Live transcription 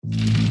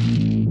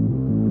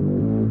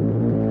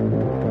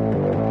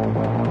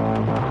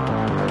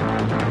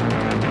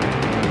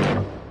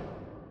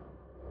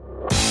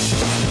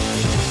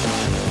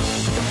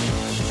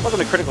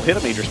Critical Hit,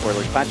 a Major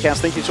Spoilers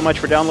podcast. Thank you so much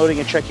for downloading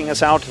and checking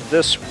us out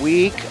this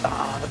week.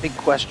 The big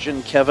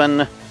question,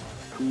 Kevin,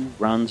 who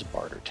runs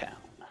Bartertown?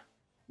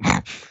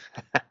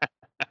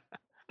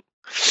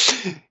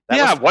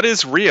 What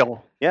is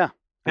real? Yeah.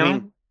 I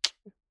mean,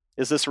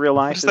 is this real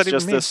life? Is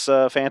just this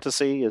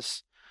fantasy?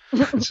 Is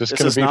this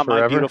is not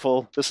forever?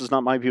 This is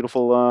not my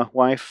beautiful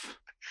wife.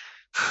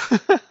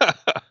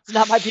 It's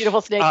not my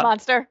beautiful snake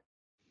monster.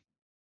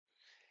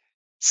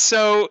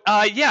 So,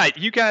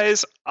 you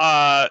guys,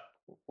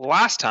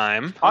 last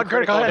time on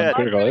Critical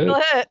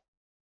Hit,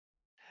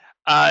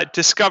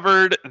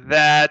 discovered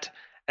that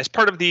as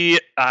part of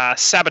the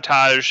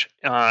sabotage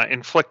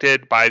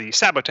inflicted by the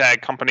Sabotage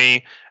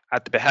Company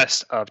at the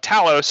behest of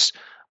Talos,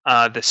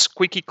 the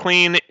Squeaky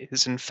Clean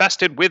is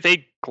infested with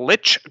a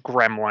glitch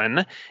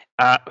gremlin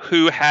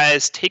who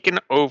has taken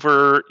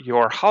over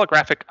your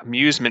holographic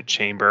amusement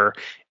chamber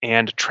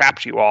and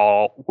trapped you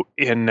all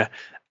in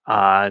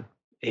a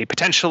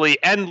potentially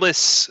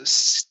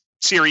endless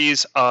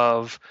series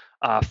of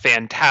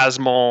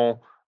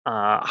phantasmal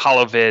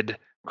holovid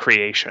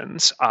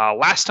creations.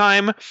 Last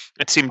time,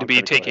 it seemed to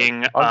be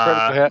taking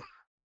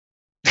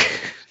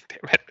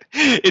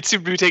it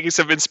seemed to be taking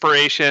some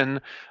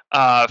inspiration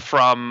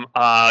from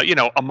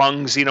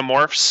Among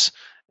Xenomorphs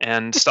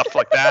and stuff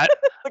like that.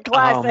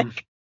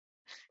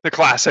 The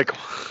classic.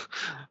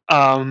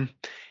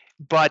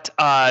 But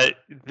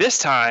this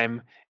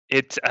time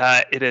it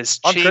has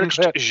changed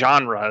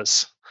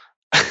genres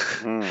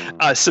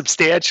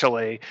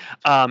substantially,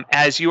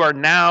 as you are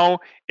now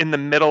in the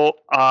middle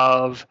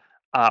of,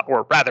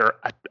 or rather,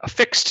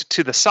 affixed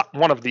to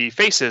one of the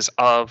faces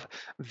of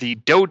the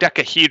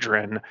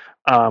Dodecahedron,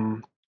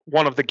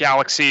 one of the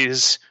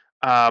galaxy's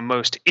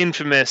most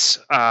infamous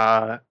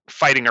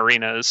fighting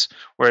arenas,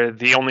 where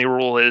the only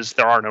rule is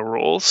there are no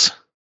rules.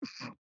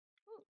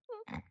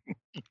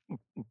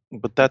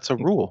 But that's a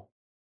rule.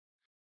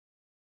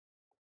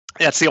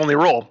 That's the only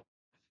rule.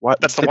 What?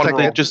 That's the one rule.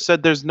 They just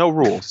said there's no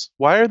rules.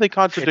 Why are they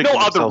contradicting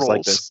themselves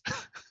like this?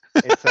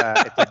 It's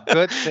a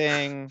good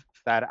thing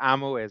that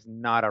Amu is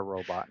not a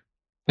robot.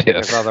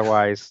 Because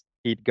otherwise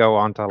he'd go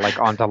onto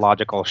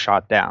ontological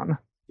shutdown.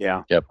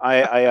 Yeah. Yep.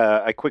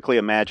 I quickly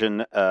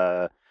imagine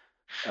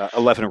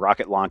 11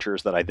 rocket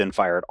launchers that I then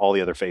fire at all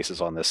the other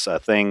faces on this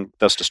thing,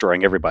 thus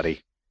destroying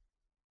everybody.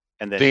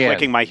 And then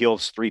clicking my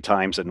heels 3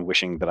 times and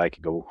wishing that I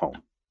could go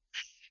home.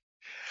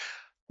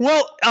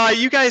 Well,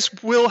 you guys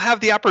will have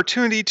the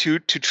opportunity to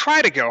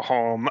try to go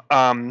home,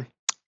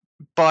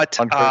 but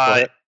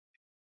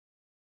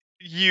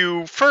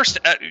you first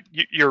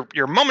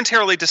you're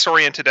momentarily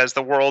disoriented as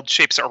the world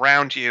shapes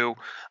around you.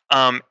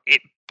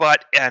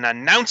 But an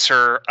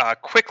announcer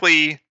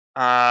quickly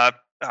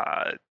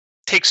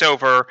takes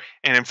over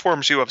and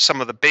informs you of some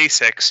of the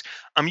basics.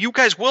 You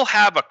guys will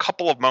have a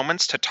couple of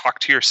moments to talk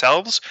to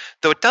yourselves,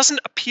 though it doesn't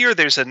appear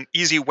there's an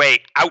easy way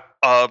out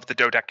of the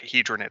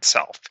dodecahedron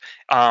itself.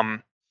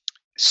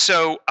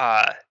 So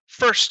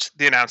first,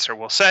 the announcer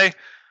will say,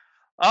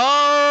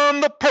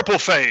 on the purple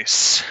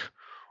face,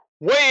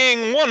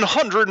 weighing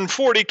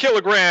 140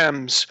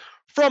 kilograms,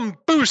 from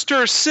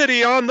Booster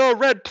City on the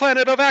red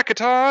planet of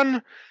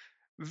Akaton,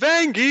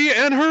 Vangie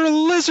and her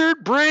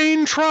lizard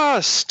brain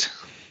trust.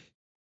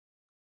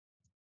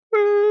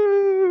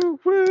 Woo,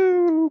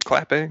 woo,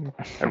 clapping.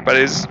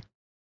 Everybody's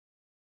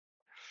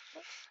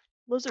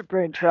lizard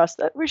brain trust.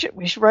 We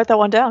should write that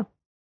one down.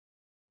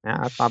 Yeah,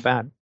 that's not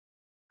bad.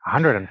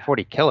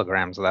 140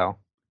 kilograms, though.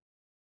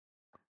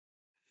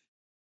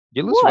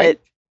 You lose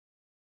weight?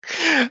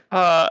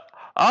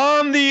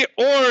 On the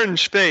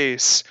orange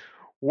face,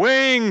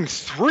 weighing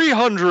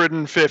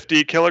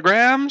 350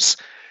 kilograms,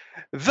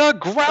 the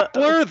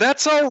grappler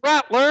that's a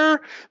rattler,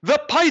 the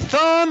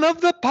python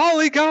of the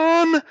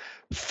polygon,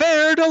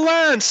 Fair de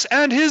Lance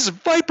and his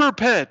viper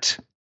pit.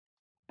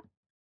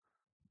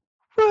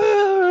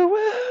 Woo,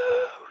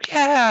 woo,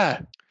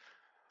 yeah.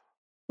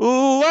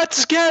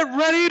 Let's get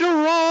ready to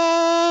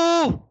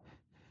roll.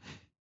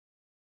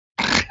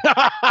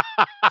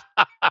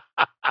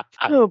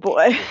 Oh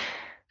boy.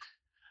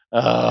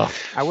 I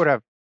would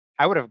have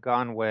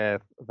gone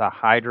with the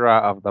Hydra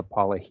of the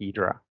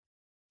Polyhedra.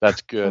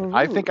 That's good. Ooh.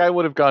 I think I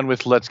would have gone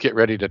with let's get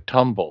ready to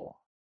tumble.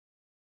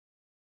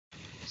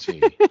 Let's see.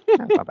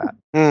 That's not bad.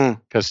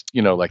 Because,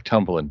 like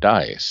tumble and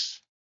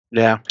dice.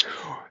 Yeah.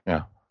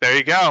 Yeah. There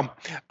you go.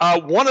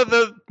 One of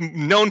the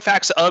known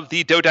facts of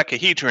the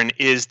dodecahedron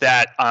is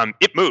that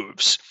it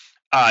moves.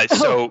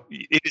 So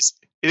it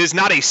is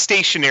not a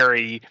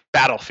stationary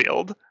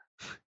battlefield.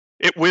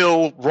 It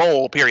will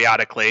roll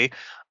periodically.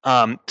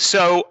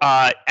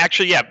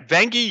 Actually, yeah,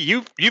 Vangie,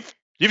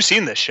 you've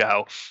seen this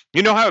show.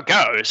 You know how it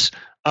goes.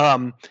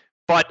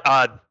 But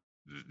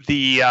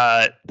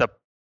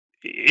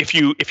if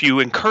you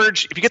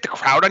get the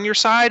crowd on your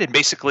side and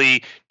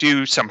basically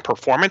do some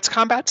performance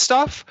combat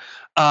stuff,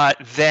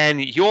 then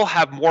you'll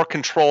have more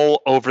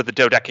control over the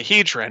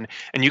dodecahedron,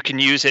 and you can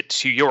use it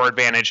to your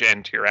advantage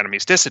and to your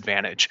enemy's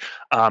disadvantage.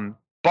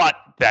 But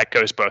that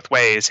goes both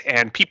ways,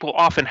 and people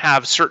often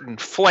have certain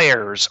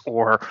flares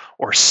or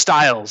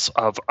styles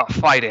of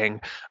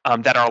fighting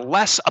that are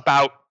less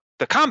about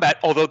the combat,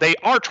 although they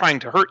are trying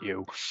to hurt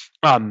you,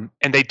 and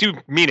they do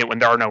mean it when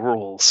there are no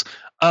rules.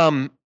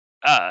 But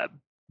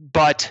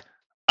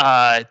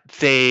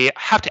they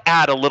have to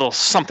add a little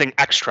something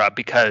extra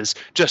because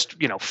just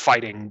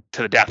fighting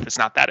to the death is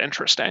not that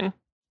interesting.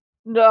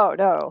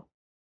 No.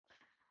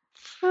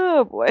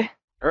 Oh boy.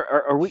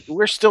 Are we?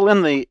 We're still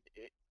in the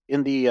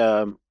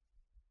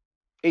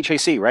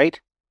HAC,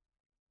 right?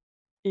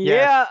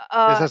 Yeah.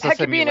 Yes. This is a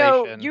Hecubino,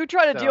 simulation, you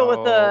try to deal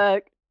with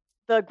the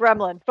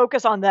gremlin.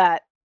 Focus on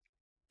that.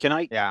 Can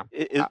I? Yeah.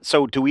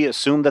 So, do we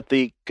assume that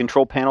the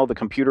control panel, the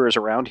computer, is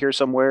around here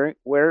somewhere?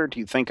 Where do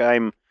you think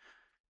can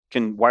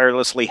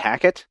wirelessly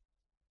hack it?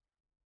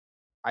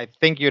 I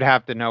think you'd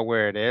have to know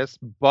where it is,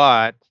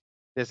 but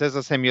this is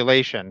a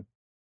simulation.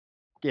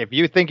 If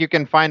you think you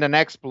can find an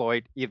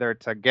exploit, either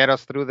to get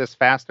us through this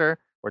faster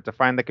or to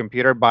find the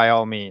computer, by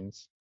all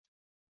means.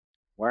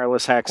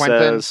 Wireless hack Quentin,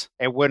 says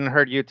it wouldn't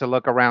hurt you to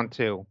look around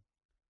too.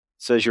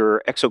 Says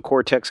your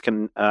exocortex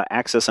can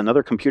access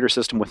another computer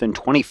system within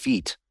 20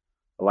 feet,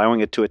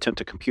 allowing it to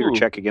attempt a computer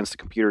check against the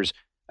computers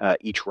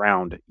each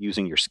round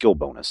using your skill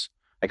bonus.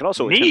 I could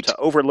also attempt to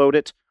overload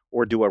it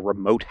or do a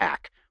remote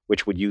hack,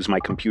 which would use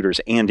my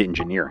computers and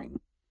engineering.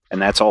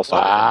 And that's also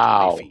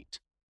within 20 feet.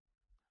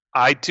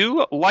 I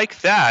do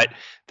like that.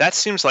 That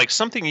seems like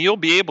something you'll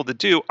be able to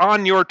do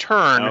on your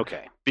turn.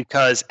 Okay.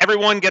 Because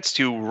everyone gets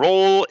to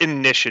roll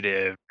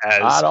initiative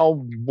as I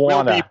don't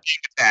want to be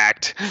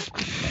attacked.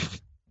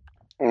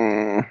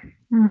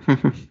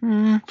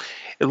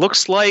 It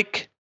looks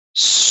like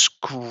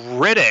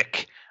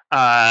Skritic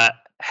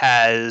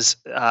has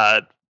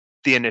the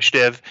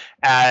initiative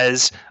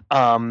as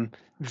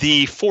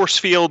the force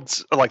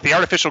fields, like the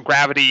artificial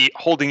gravity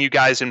holding you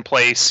guys in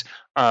place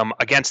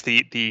against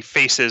the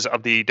faces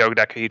of the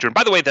dodecahedron.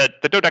 By the way, the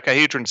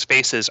dodecahedron's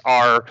faces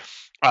are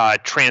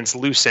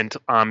translucent.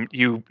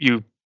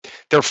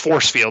 They're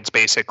force fields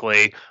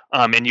basically,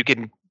 and you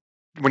can,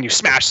 when you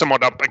smash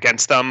someone up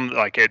against them,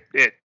 like it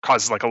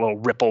causes like a little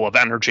ripple of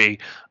energy.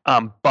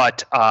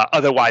 But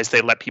otherwise,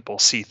 they let people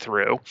see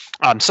through.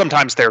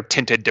 Sometimes they're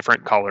tinted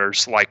different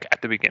colors, like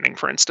at the beginning,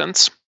 for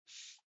instance.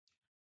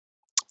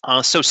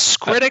 So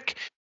Skritic,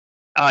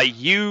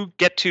 you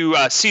get to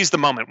seize the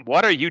moment.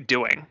 What are you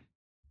doing?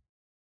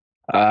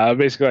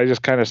 Basically, I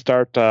just kind of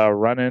start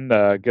running,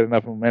 get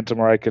enough momentum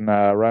where I can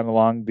run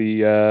along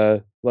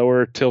the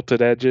lower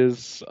tilted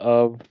edges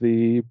of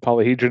the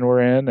polyhedron we're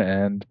in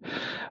and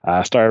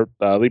start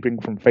leaping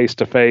from face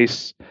to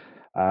face.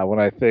 When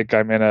I think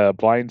I'm in a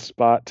blind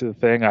spot to the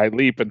thing, I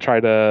leap and try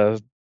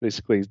to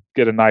basically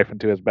get a knife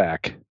into his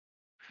back.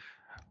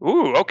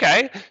 Ooh,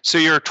 okay. So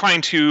you're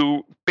trying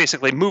to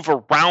basically move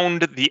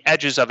around the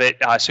edges of it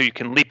so you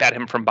can leap at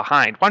him from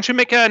behind. Why don't you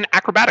make an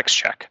acrobatics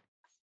check?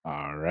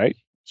 All right.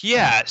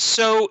 Yeah,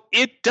 so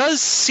it does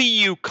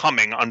see you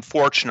coming,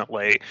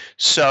 unfortunately.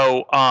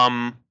 So,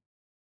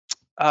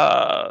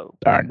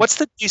 what's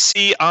the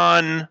DC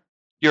on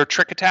your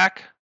trick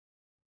attack?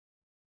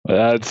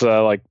 That's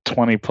like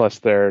 20 plus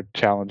their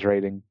challenge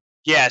rating.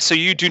 Yeah, so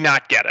you do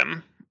not get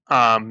him.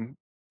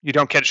 You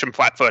don't catch him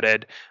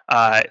flat-footed.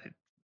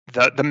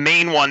 The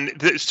main one.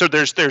 So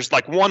there's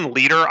like one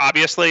leader,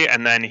 obviously,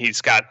 and then he's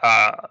got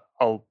a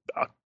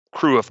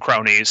crew of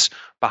cronies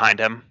behind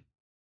him.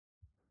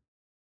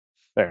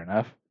 Fair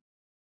enough.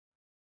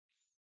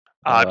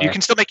 You can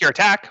still make your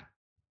attack.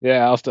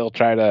 Yeah, I'll still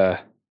try to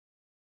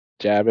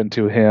jab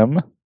into him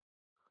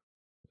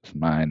with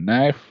my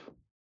knife.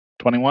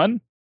 21?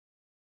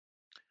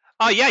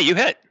 Yeah, you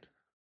hit.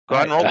 Go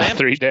ahead and roll damage.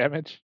 3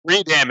 damage.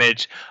 3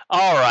 damage.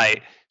 All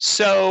right.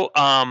 So,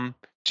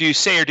 do you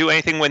say or do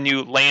anything when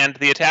you land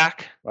the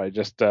attack? I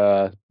just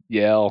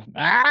yell,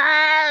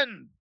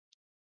 and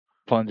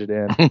plunge it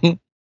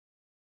in.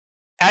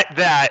 At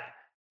that,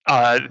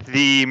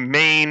 the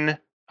main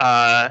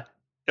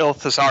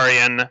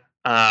Ilthasarian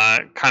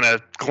kind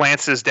of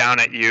glances down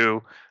at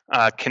you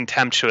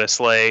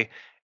contemptuously,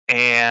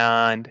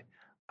 and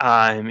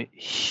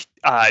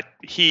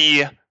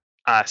he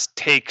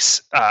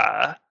takes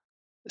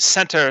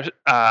center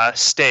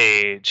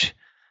stage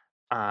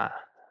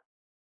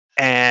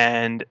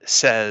and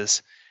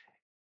says,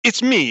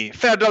 "It's me,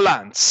 Fer de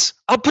Lance.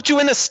 I'll put you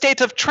in a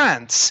state of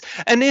trance,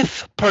 and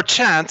if,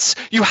 perchance,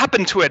 you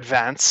happen to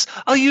advance,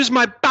 I'll use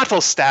my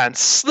battle stance,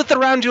 slither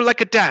around you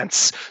like a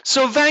dance.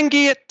 So,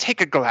 Vangi,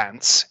 take a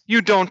glance.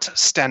 You don't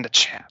stand a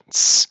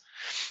chance."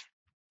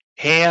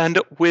 And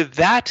with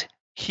that,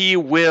 he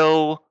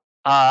will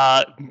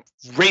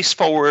race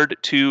forward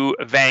to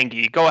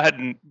Vangi. Go ahead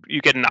and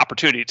you get an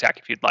opportunity attack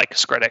if you'd like,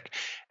 Skritic,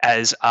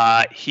 as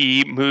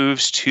he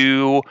moves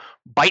to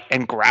bite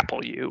and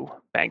grapple you,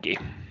 Vangi.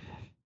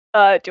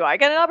 Do I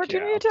get an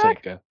opportunity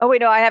attack? Oh wait,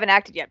 no, I haven't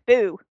acted yet.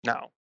 Boo.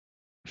 No.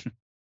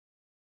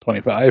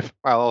 25.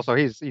 Well, also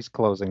he's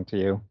closing to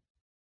you.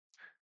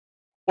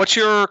 What's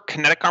your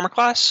kinetic armor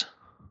class?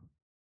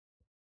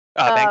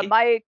 Vangi?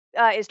 My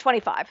is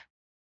 25.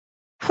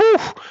 Whew,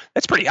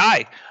 that's pretty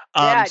high. Yeah,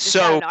 I just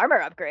got an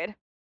armor upgrade.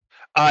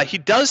 He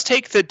does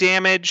take the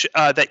damage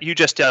that you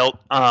just dealt,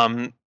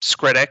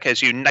 Skritic,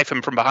 as you knife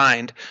him from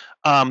behind.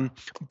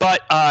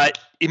 But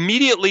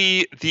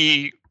immediately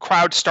the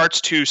crowd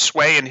starts to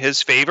sway in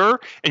his favor,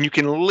 and you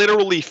can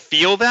literally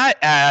feel that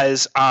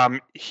as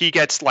he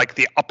gets like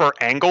the upper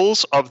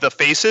angles of the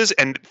faces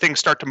and things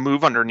start to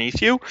move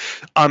underneath you.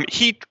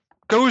 He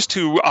goes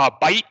to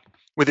bite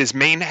with his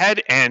main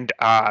head and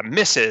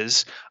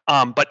misses,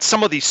 but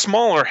some of these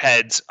smaller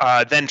heads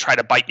then try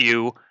to bite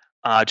you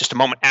just a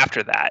moment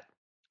after that.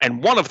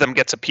 And one of them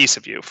gets a piece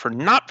of you for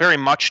not very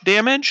much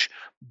damage,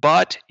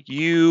 but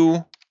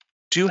you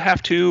do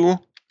have to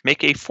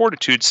make a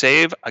fortitude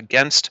save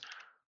against.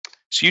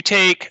 So you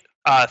take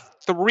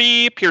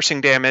 3 piercing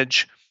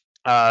damage,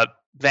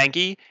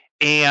 Vangie,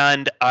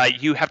 and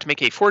you have to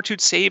make a fortitude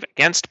save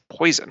against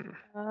poison.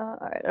 All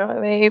right, I don't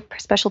have a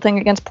special thing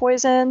against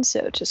poison,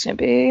 so it's just going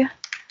to be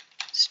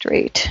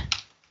straight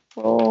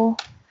roll.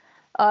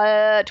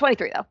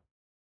 23, though.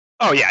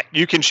 Oh, yeah,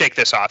 you can shake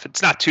this off.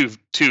 It's not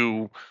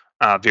too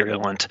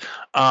virulent.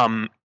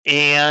 But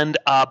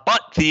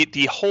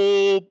the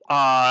whole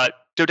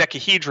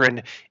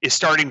dodecahedron is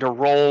starting to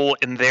roll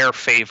in their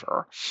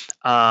favor.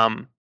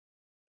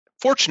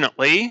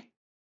 Fortunately,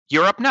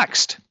 you're up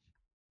next.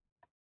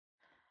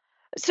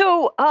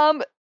 So,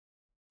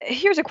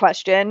 here's a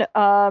question.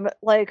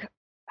 Like,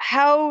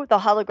 how the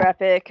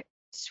holographic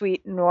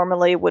suite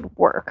normally would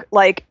work?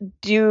 Like,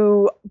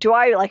 do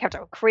I like have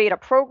to create a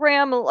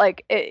program?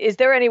 Like, is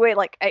there any way?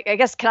 Like, I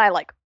guess can I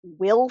like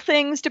will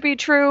things to be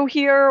true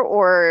here,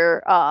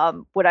 or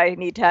would I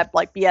need to have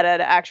like be at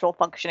an actual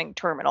functioning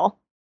terminal?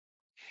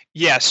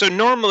 Yeah, so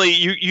normally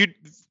you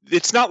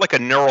it's not like a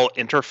neural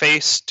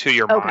interface to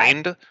your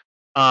mind.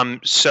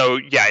 So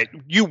yeah,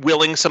 you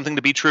willing something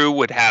to be true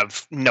would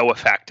have no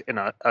effect in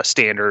a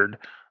standard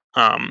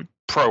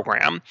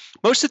program.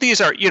 Most of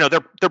these are,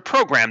 they're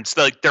programs,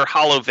 like they're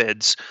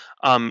holovids.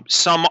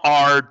 Some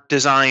are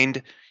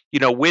designed,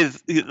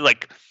 with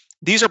like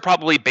these are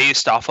probably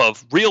based off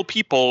of real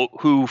people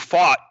who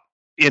fought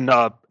in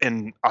a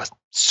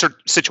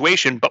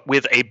situation, but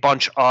with a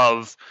bunch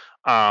of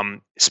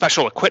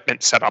special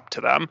equipment set up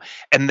to them,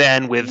 and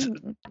then with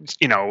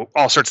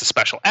all sorts of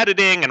special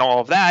editing and all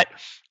of that,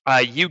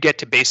 you get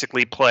to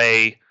basically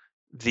play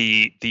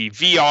the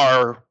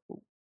VR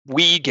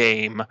Wii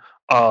game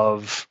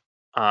of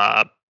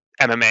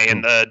MMA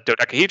in the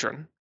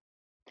Dodecahedron.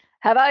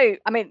 Have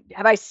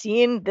I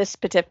seen this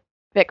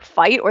specific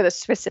fight or the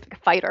specific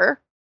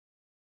fighter?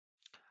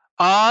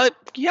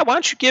 Yeah, why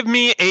don't you give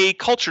me a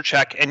culture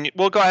check, and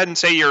we'll go ahead and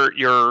say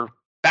your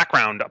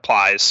background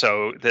applies,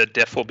 so the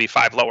diff will be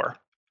 5 lower.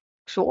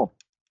 Cool.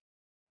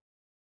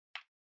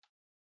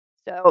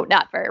 So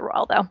not very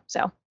well though.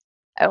 So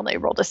I only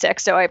rolled a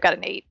 6, so I've got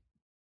an 8.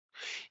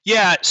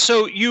 Yeah,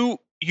 so you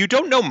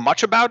don't know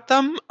much about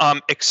them,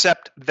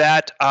 except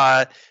that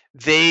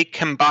they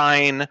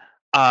combine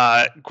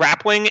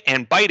grappling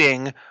and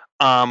biting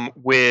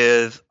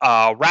with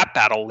rap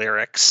battle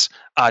lyrics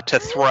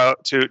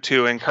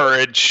to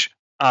encourage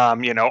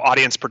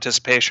audience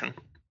participation.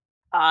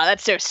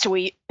 That's so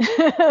sweet.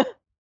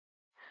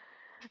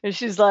 And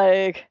she's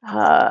like,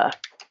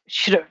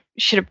 should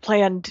have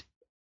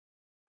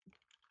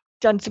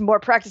done some more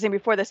practicing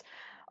before this.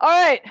 All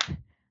right.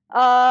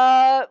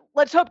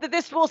 Let's hope that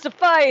this will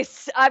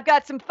suffice. I've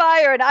got some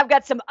fire and I've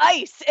got some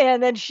ice.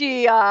 And then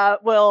she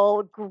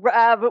will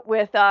grab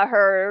with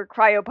her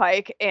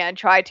cryopike and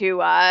try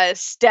to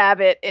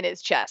stab it in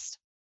his chest.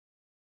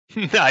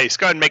 Nice.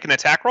 Go ahead and make an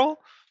attack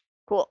roll.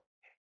 Cool.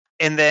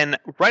 And then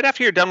right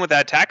after you're done with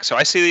that attack, so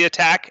I see the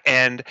attack,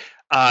 and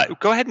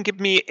go ahead and give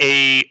me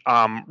a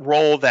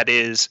roll that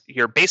is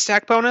your base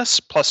attack bonus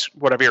plus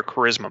whatever your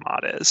charisma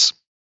mod is,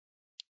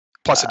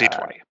 plus a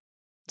d20.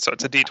 So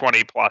it's a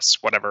d20 plus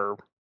whatever.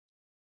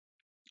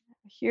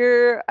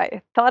 Here,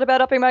 I thought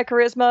about upping my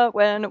charisma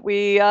when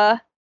we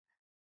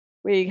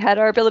had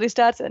our ability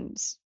stats, and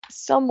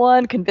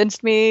someone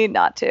convinced me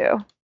not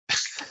to.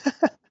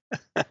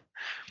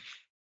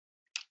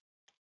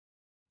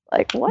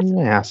 Like, what?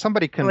 Yeah,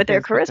 somebody convinced with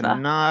their charisma me to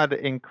not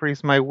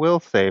increase my will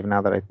save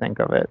now that I think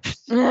of it.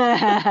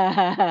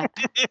 I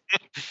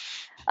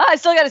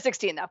still got a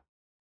 16 though.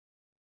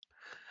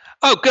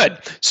 Oh, good.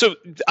 So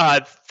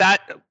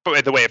that,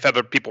 by the way, if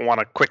other people want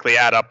to quickly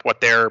add up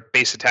what their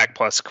base attack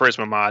plus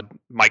charisma mod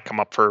might come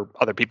up for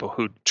other people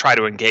who try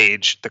to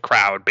engage the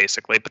crowd,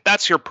 basically. But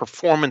that's your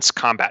performance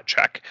combat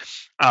check.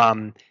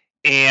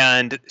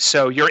 And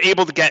so you're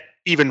able to get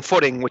even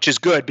footing, which is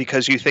good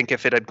because you think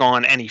if it had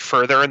gone any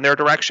further in their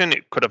direction,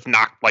 it could have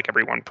knocked like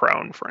everyone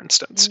prone, for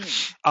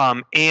instance.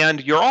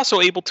 And you're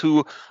also able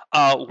to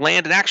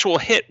land an actual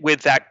hit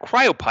with that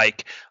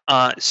cryopike.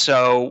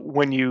 So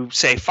when you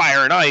say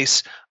fire and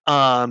ice,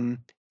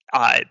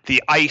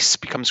 the ice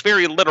becomes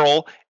very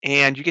literal,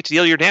 and you get to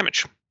deal your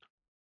damage.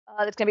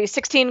 That's going to be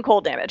 16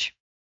 cold damage.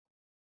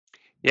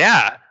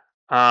 Yeah.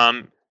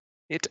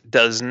 It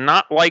does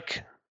not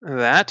like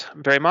that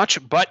very much,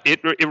 but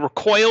it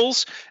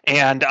recoils,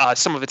 and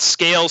some of its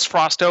scales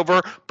frost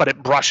over, but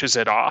it brushes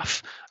it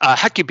off.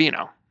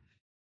 Hecubino.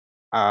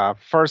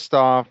 First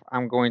off,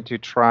 I'm going to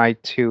try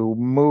to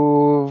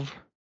move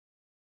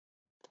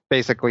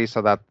basically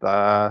so that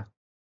the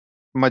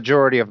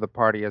majority of the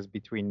party is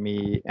between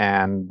me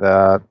and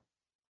the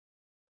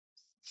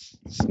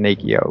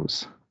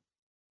Snakios.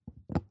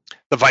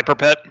 The Viper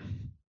Pit?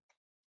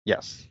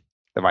 Yes,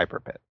 the Viper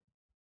Pit.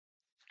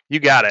 You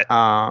got it.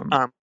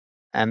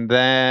 And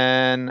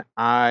then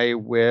I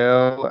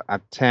will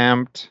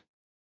attempt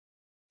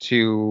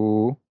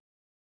to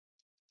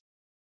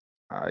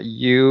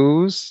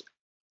use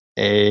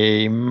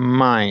a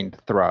mind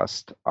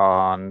thrust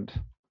on,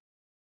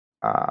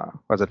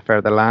 was it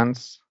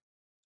Fer-de-Lance?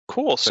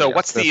 Cool. So yes,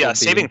 what's the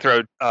saving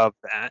throw of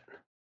that?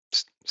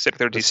 Saving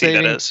throw DC,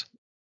 that is.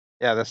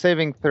 Yeah, the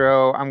saving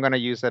throw, I'm going to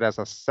use it as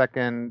a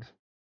second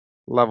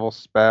level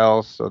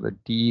spell. So the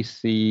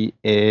DC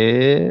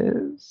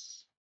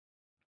is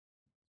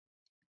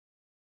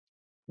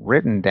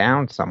written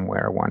down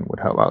somewhere. One would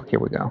help. Oh, here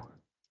we go.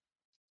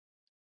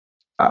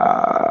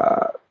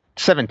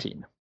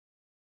 17.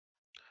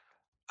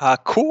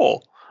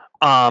 Cool.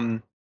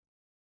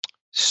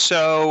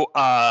 So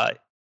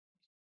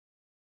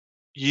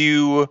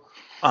you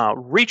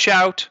reach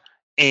out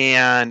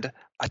and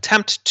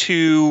attempt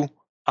to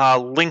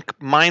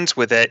link minds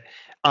with it.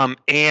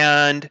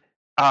 And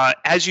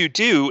as you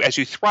do, as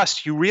you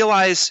thrust, you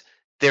realize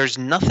there's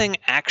nothing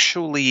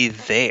actually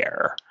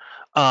there.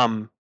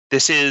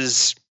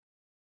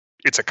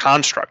 It's a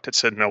construct.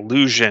 It's an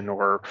illusion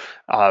or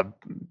a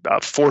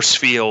force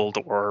field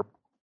or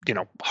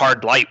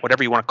hard light,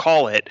 whatever you want to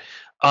call it.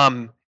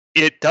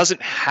 It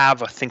doesn't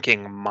have a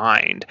thinking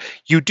mind.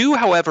 You do,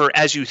 however,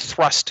 as you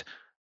thrust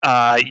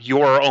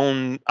your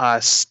own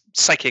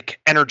psychic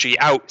energy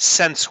out,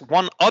 sense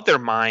one other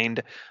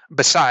mind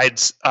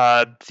besides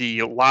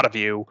the lot of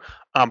you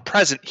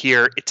present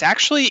here. It's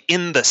actually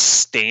in the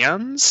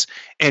stands,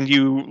 and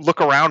you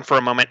look around for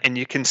a moment and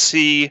you can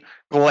see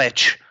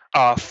Glitch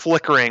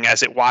flickering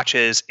as it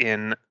watches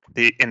in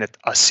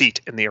a seat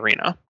in the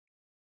arena.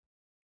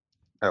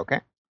 Okay.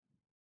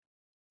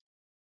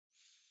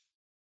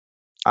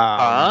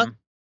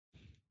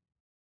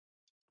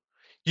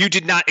 You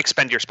did not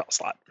expend your spell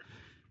slot.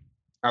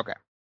 Okay.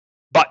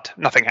 But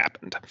nothing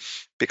happened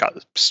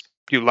because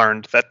you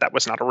learned that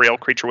was not a real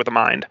creature with a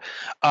mind.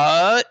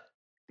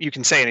 You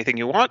can say anything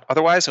you want.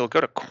 Otherwise, it'll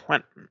go to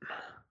Quentin.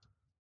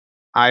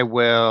 I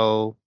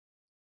will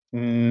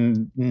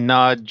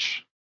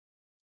nudge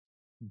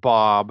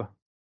Bob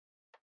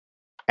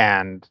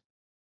and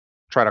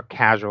try to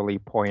casually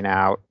point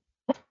out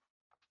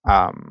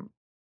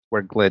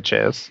where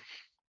Glitch is.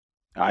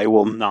 I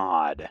will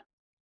nod.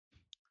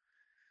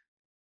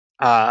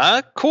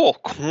 Cool.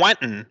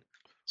 Quentin.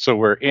 So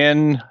we're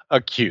in a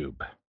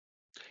cube.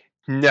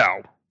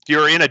 No.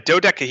 You're in a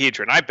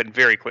dodecahedron. I've been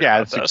very clear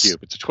about this. Yeah, it's a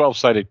cube. It's a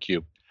 12-sided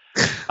cube.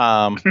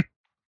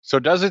 So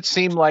does it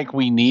seem like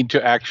we need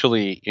to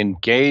actually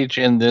engage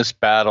in this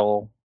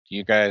battle, do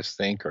you guys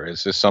think, or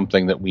is this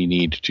something that we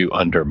need to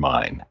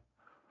undermine?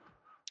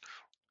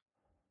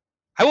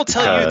 I will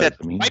tell you that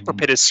the Viper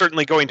Pit is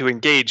certainly going to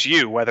engage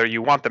you, whether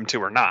you want them to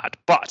or not.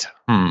 But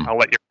I'll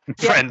let your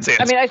friends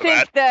answer. I mean, I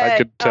think that I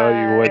could tell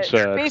you which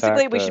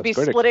basically we should be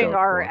splitting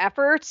our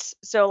efforts.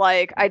 So,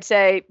 like, I'd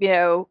say,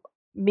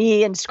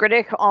 me and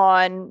Skritic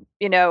on,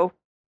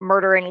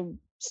 murdering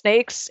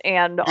snakes,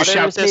 and you others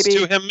shout this maybe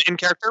to him in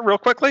character real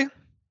quickly.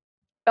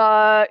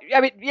 I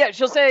mean, yeah,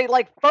 she'll say,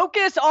 like,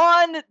 focus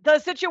on the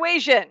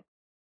situation.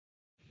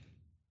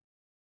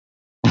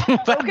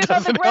 Focus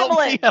on the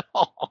gremlin.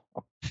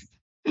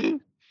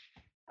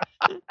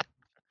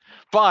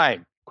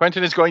 Fine.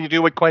 Quentin is going to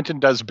do what Quentin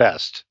does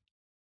best.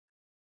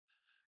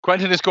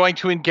 Quentin is going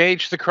to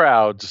engage the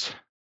crowds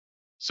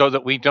so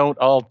that we don't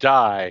all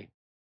die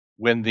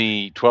when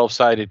the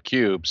 12-sided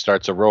cube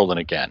starts a-rolling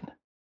again.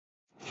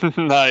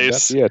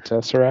 Nice. Yeah,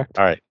 Tesseract.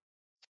 All right.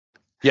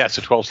 Yes,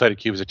 a 12-sided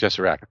cube is a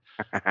Tesseract.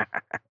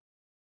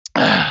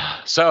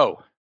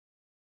 So,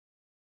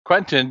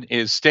 Quentin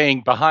is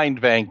staying behind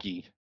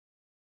Vanky,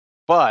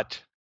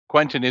 but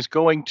Quentin is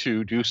going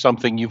to do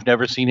something you've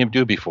never seen him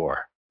do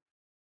before.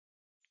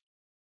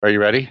 Are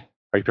you ready?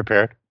 Are you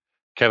prepared?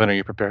 Kevin, are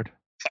you prepared?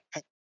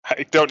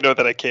 I don't know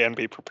that I can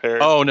be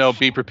prepared. Oh, no,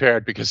 be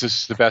prepared because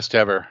this is the best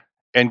ever.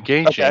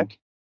 Engaging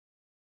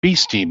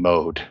Beastie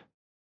Mode.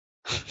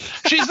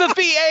 She's the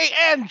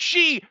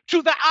V-A-N-G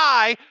to the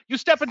I. You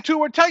step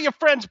into her, tell your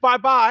friends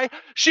bye-bye.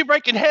 She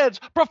breaking heads,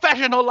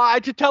 professional lie.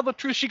 To tell the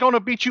truth, she gonna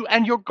beat you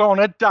and you're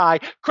gonna die.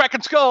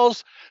 Cracking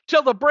skulls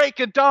till the break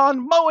of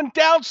dawn. Mowing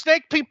down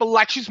snake people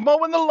like she's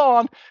mowing the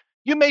lawn.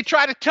 You may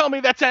try to tell me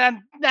that's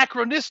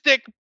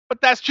anachronistic, but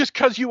that's just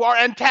because you are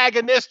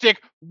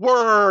antagonistic.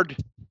 Word.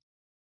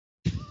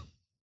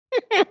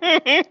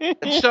 And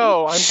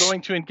so I'm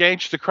going to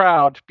engage the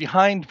crowd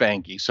behind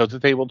Vanky so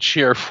that they will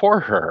cheer for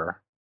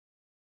her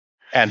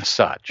and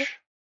such.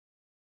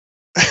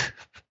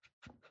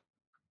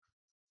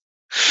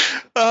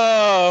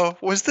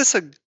 Was this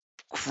a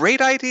great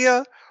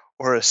idea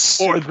or a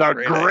super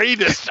the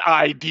greatest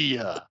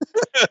idea?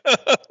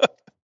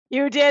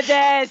 You did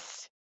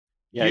this.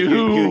 Yeah,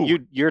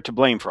 you're to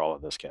blame for all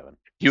of this, Kevin.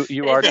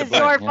 You are to It's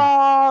blame. your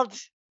fault.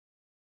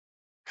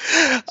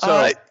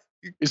 So,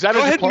 is that go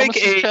a ahead and make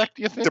diplomacy a check,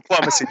 do you think?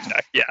 diplomacy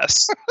check.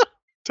 Yes,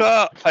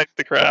 to hype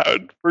the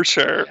crowd for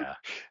sure. Yeah.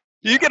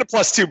 You get a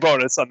 +2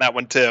 bonus on that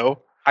one too.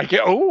 I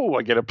get a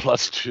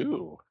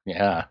 +2.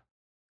 Yeah.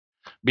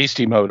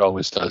 Beastie mode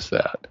always does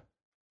that.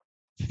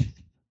 You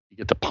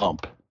get the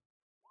pump.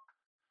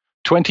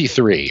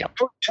 23.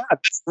 Oh, yeah,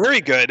 that's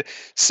very good.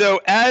 So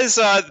as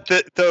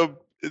the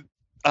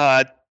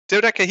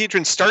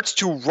dodecahedron starts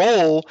to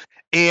roll,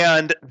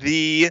 and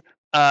the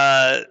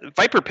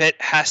Viper Pit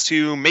has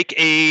to make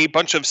a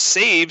bunch of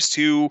saves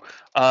to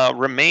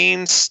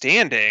remain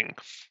standing.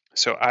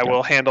 So I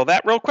will handle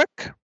that real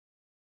quick.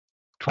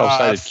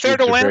 12-sided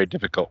cubes are very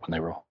difficult when they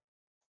roll.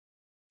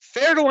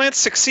 Fair to Lance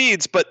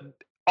succeeds, but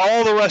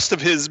all the rest of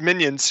his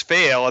minions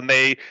fail, and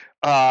they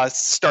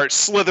start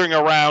slithering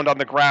around on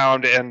the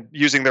ground and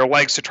using their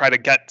legs to try to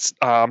get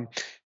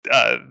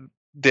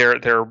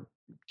their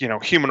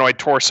humanoid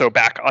torso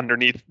back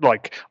underneath,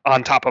 like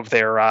on top of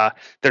their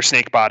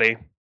snake body.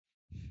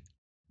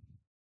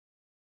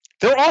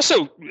 They're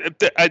also,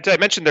 did I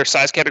mention their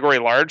size category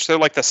large? They're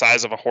like the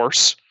size of a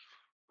horse.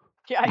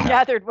 Yeah, I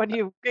gathered when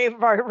you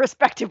gave our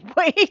respective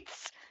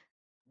weights.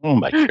 Oh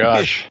my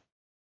gosh.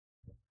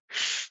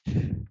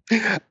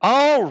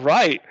 All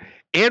right.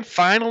 And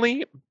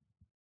finally,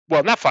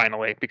 well, not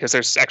finally, because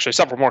there's actually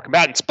several more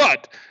combatants,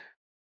 but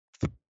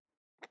the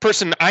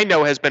person I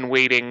know has been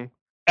waiting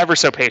ever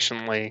so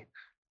patiently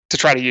to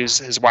try to use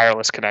his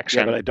wireless connection.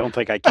 Yeah, but I don't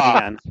think I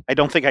can. I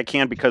don't think I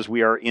can because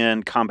we are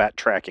in combat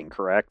tracking,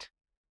 correct?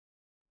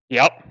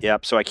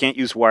 Yep. So I can't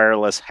use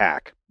wireless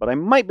hack, but I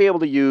might be able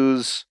to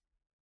use...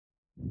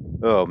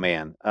 Oh,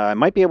 man. I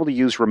might be able to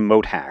use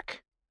remote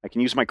hack. I can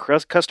use my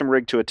custom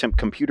rig to attempt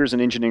computers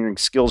and engineering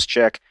skills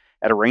check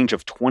at a range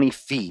of 20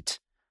 feet.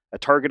 A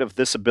target of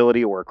this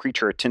ability or a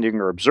creature attending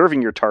or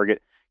observing your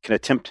target can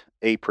attempt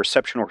a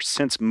perception or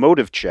sense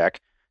motive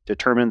check to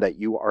determine that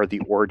you are the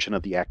origin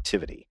of the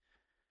activity.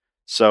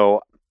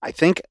 So I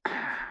think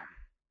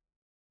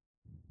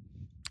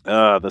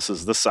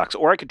this sucks.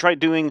 Or I could try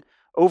doing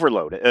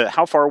overload.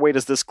 How far away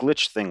does this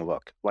glitch thing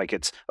look? Like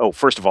it's... Oh,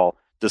 first of all,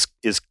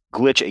 is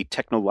glitch a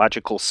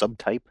technological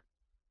subtype?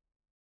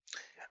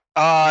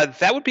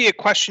 That would be a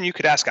question you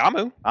could ask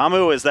Amu.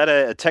 Amu, is that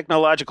a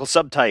technological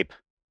subtype?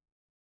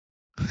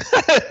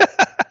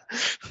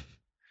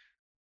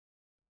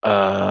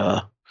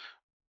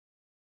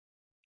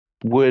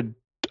 Would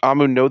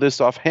Amu know this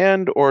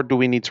offhand, or do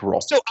we need to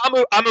roll? So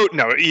Amu,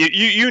 no,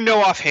 you know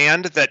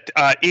offhand that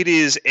it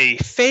is a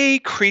fey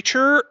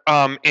creature,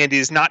 and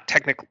is not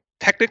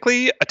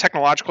technically a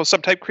technological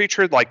subtype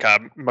creature like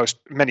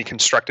many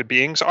constructed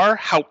beings are.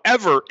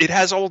 However, it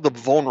has all the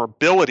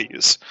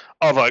vulnerabilities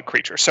of a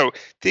creature. So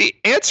the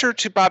answer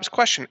to Bob's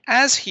question,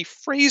 as he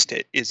phrased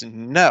it, is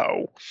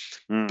no.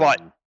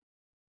 But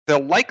the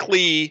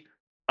likely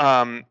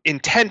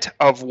intent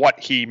of what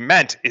he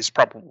meant is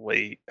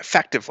probably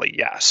effectively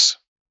yes.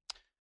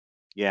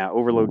 Yeah,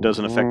 overload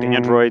doesn't affect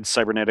androids,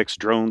 cybernetics,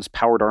 drones,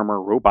 powered armor,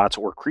 robots,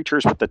 or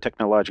creatures with the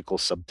technological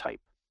subtype.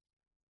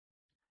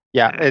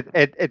 Yeah,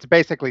 it's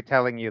basically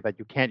telling you that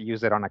you can't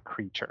use it on a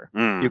creature.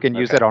 You can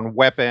use it on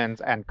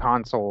weapons and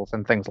consoles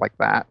and things like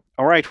that.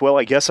 All right, well,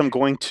 I guess I'm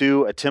going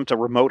to attempt a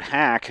remote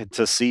hack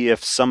to see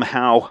if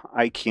somehow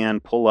I can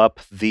pull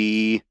up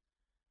the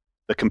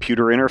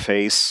computer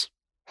interface.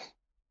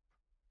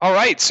 All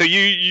right, so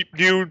you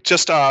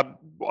just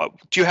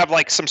do you have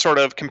like some sort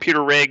of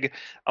computer rig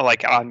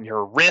like on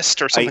your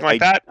wrist or something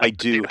like that? I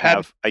do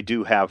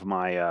have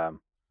my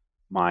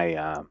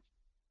my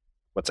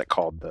what's it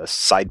called? The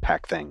side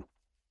pack thing.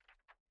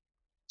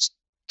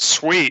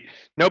 Sweet.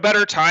 No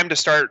better time to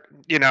start,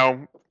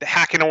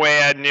 hacking away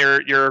at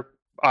your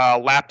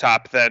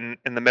laptop than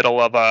in the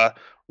middle of a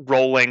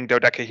rolling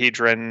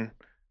dodecahedron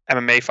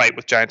MMA fight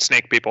with giant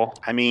snake people.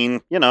 I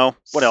mean,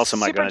 what else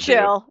am I going to do? Super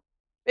chill.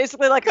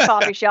 Basically like a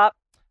coffee shop.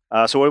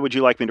 So what would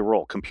you like me to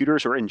roll?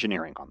 Computers or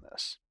engineering on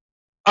this?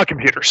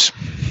 Computers.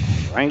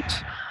 Right.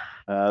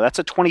 That's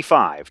a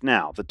 25.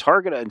 Now, the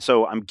target, and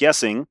so I'm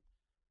guessing,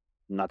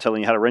 I'm not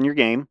telling you how to run your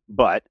game,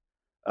 but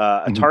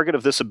a target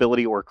of this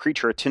ability or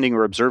creature attending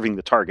or observing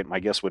the target, my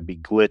guess would be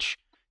glitch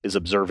is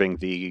observing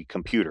the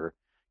computer,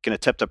 can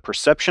attempt a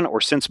perception or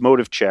sense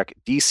motive check,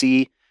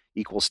 DC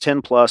equals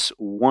 10 plus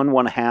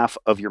 1/1/2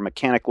 of your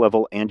mechanic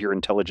level and your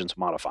intelligence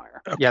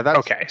modifier. Yeah, that's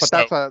okay.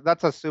 But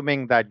that's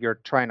assuming that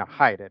you're trying to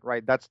hide it,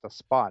 right? That's to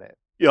spot it.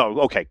 Yeah,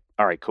 okay.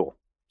 All right, cool.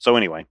 So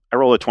anyway, I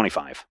roll a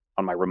 25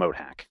 on my remote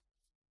hack.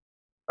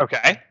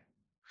 Okay.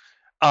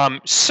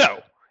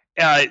 So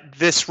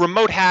this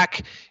remote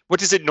hack,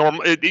 what does it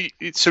normally?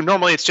 So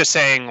normally it's just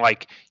saying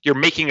like you're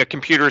making a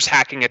computer's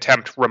hacking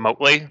attempt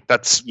remotely.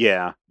 That's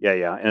yeah,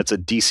 and it's a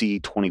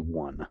DC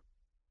 21.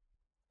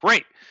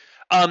 Great.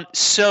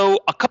 So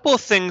a couple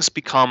of things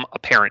become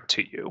apparent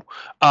to you.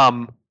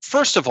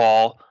 First of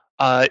all,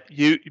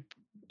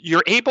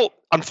 you're able.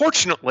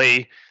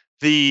 Unfortunately,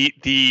 the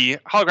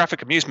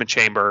holographic amusement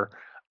chamber,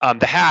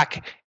 the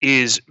hack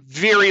is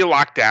very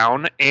locked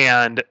down,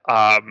 and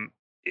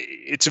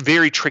it's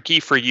very tricky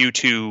for you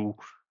to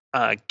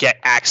get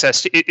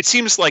access to. It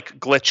seems like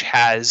Glitch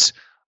has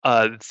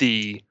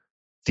the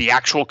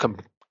actual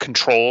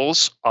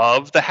controls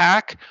of the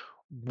hack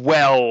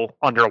well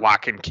under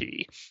lock and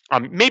key.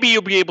 Maybe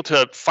you'll be able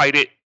to fight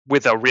it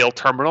with a real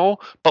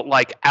terminal, but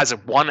like as a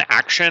one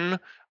action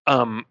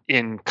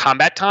in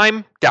combat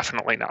time,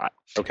 definitely not.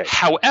 Okay.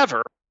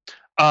 However,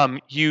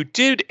 you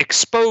did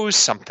expose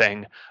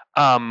something,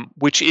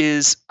 which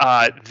is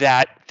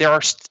that there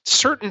are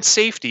certain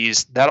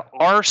safeties that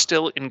are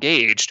still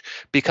engaged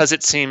because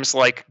it seems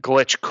like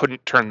Glitch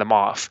couldn't turn them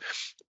off.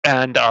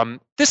 And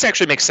this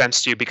actually makes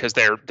sense to you because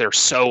they're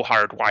so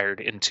hardwired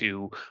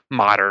into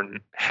modern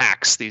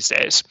hacks these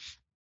days.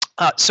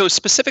 So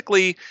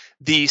specifically,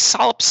 the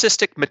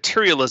solipsistic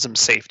materialism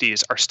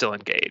safeties are still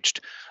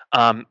engaged.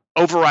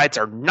 Overrides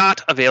are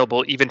not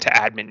available even to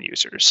admin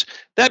users.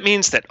 That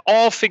means that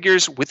all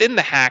figures within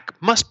the hack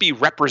must be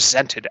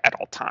represented at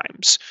all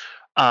times.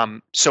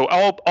 So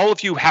all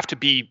of you have to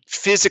be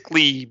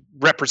physically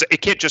represent.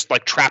 It can't just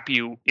like trap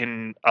you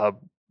in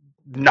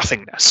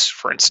nothingness,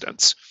 for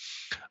instance.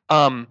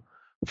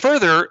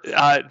 Further,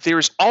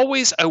 there's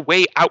always a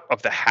way out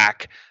of the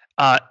hack,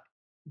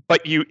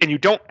 but you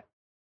don't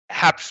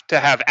have to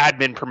have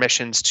admin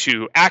permissions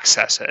to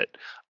access it.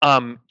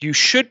 You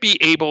should be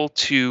able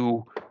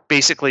to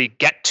basically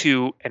get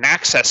to an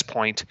access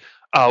point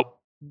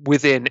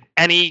within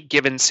any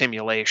given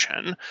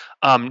simulation.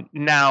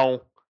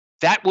 Now,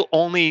 that will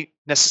only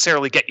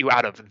necessarily get you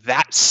out of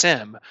that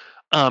sim.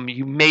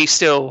 You may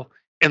still,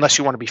 unless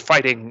you want to be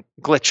fighting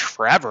Glitch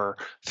forever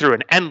through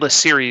an endless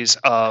series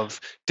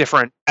of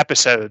different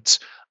episodes,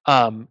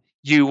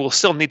 you will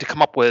still need to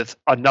come up with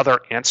another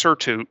answer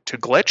to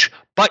Glitch,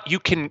 but you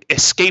can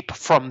escape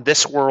from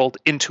this world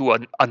into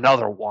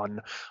another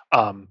one.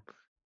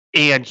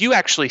 And you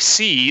actually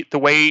see the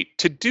way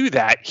to do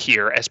that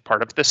here as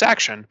part of this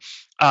action.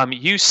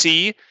 You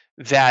see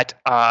that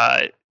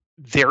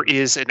there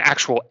is an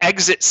actual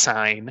exit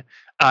sign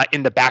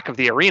in the back of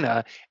the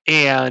arena,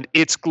 and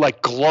it's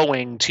like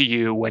glowing to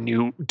you when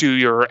you do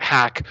your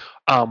hack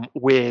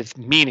with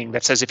meaning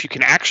that says if you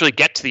can actually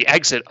get to the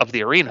exit of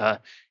the arena,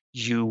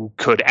 you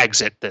could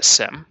exit this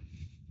sim.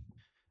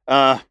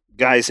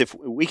 Guys, if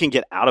we can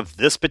get out of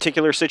this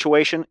particular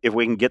situation, if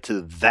we can get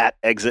to that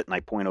exit, and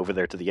I point over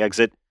there to the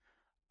exit,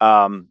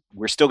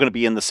 we're still going to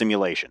be in the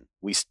simulation.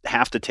 We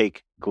have to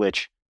take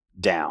Glitch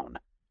down.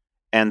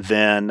 And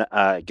then,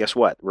 guess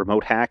what?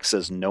 Remote hack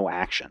says no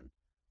action.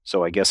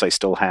 So I guess I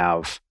still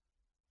have...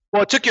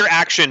 Well, it took your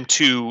action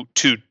to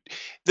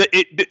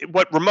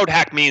what remote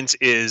hack means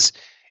is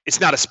it's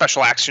not a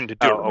special action to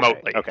do it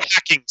remotely. Okay.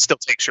 Hacking still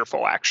takes your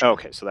full action.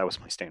 Okay, so that was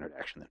my standard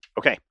action then.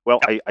 Okay, well,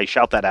 yep. I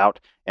shout that out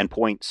and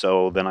point,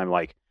 so then I'm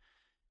like,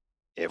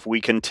 if we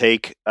can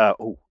take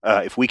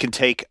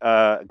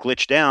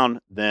Glitch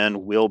down,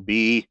 then we'll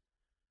be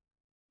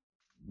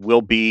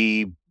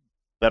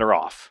better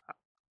off.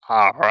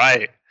 All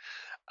right.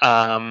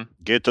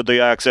 Get to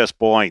the access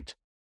point.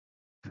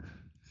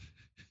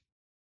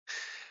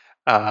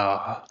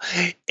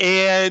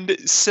 And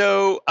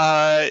so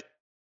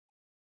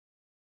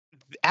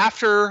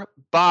after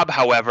Bob,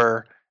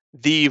 however,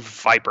 the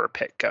Viper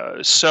Pit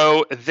goes.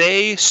 So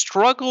they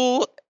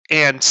struggle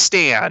and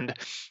stand,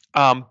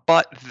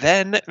 but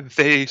then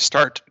they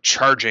start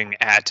charging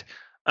at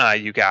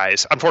you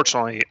guys.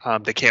 Unfortunately,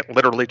 they can't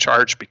literally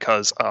charge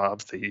because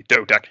of the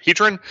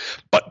Dodecahedron,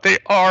 but they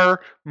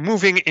are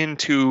moving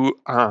into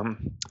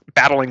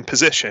battling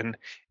position,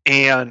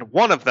 and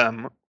one of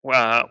them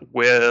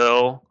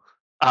will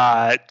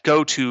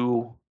go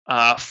to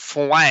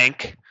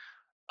flank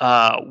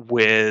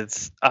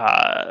with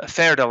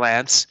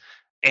Fer-de-Lance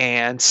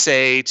and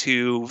say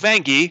to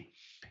Vangie,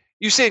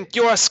 "You think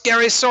you're a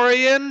scary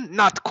Saurian?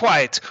 Not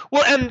quite.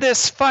 We'll end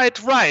this fight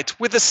right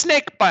with a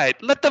snake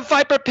bite. Let the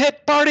Viper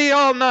Pit party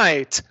all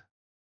night."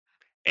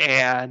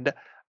 And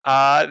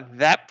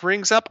that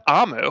brings up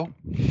Amu.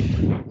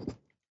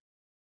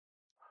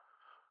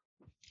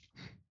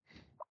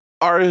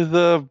 Are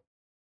the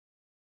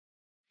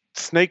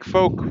snake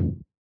folk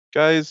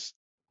guys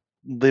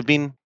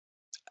living?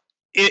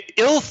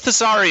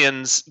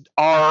 Ilthasarians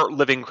are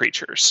living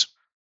creatures.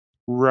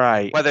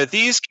 Right. Whether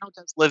these count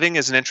as living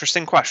is an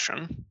interesting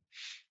question.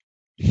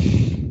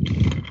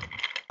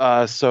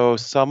 So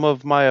some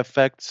of my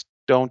effects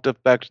don't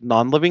affect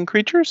non-living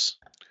creatures?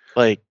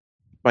 Like,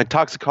 my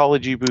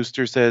toxicology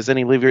booster says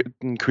any living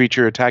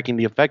creature attacking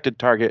the affected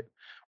target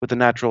with a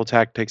natural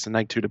attack takes a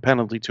 -2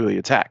 penalty to the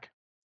attack.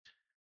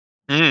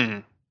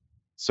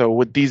 So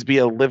would these be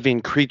a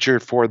living creature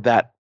for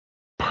that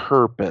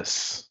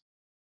purpose?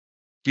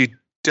 You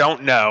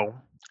don't know.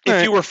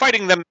 If you were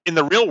fighting them in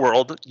the real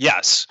world,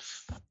 yes.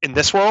 In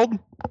this world,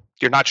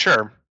 you're not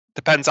sure.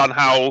 Depends on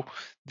how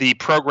the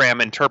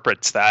program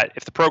interprets that.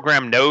 If the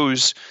program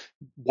knows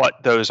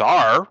what those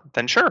are,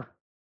 then sure.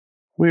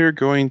 We're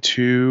going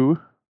to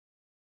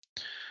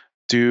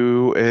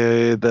do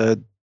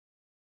the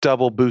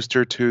double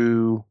booster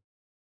to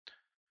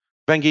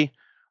Vengi,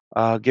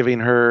 giving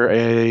her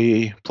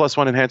a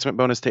 +1 enhancement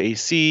bonus to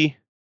AC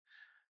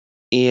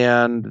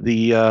and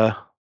the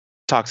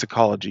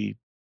toxicology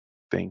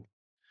thing.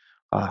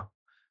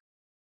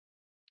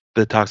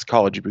 the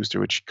toxicology booster,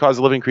 which causes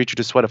a living creature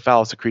to sweat a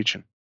foul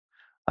secretion.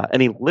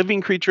 Any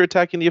living creature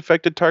attacking the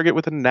affected target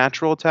with a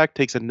natural attack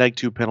takes a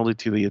 -2 penalty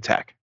to the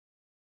attack.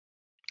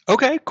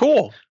 Okay,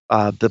 cool.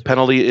 The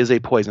penalty is a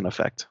poison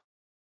effect.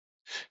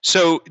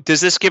 So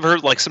does this give her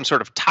like some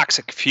sort of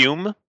toxic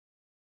fume?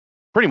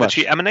 Pretty that much.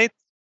 she emanates?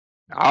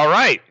 All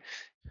right.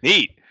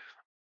 Neat.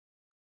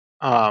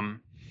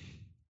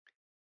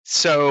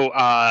 So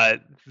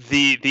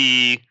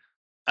the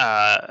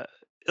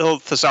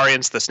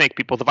Ilthazarians, the snake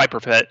people, the Viper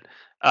Pit,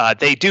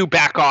 they do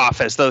back off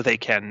as though they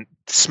can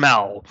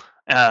smell,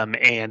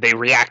 and they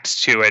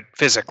react to it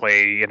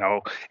physically.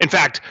 In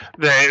fact,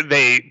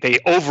 they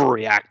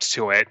overreact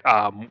to it.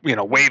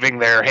 Waving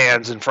their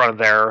hands in front of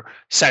their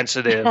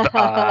sensitive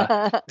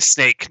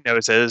snake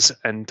noses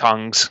and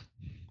tongues.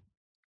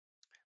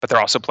 But they're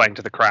also playing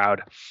to the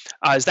crowd.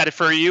 Is that it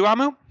for you,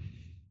 Amu?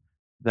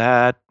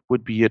 That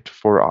would be it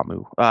for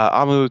Amu.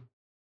 Amu, we'll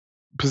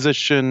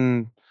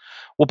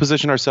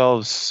position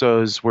ourselves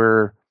so as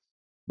we're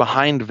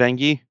behind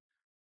Vengi,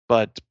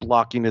 but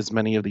blocking as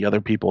many of the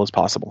other people as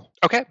possible.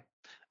 Okay.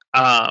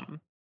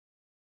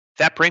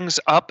 That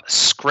brings up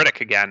Skritic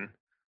again.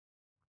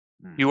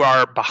 You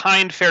are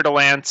behind Fer de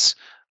Lance,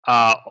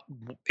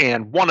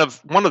 and one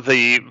of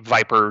the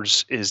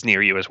Vipers is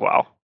near you as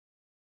well.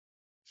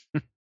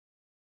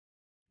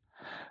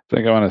 I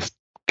think I want to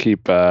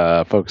keep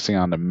focusing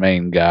on the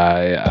main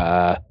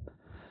guy.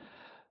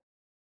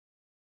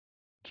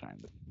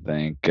 Trying to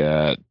think.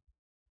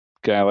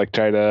 Guy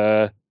try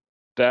to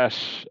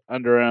dash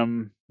under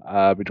him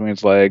between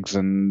his legs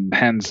and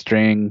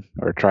hamstring,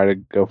 or try to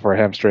go for a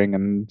hamstring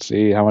and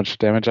see how much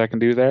damage I can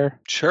do there.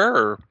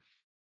 Sure.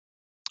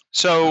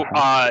 So,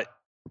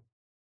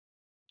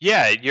 he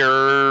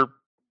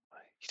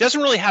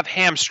doesn't really have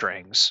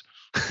hamstrings.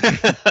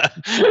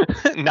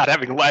 Not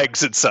having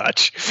legs and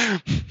such.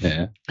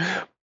 Yeah.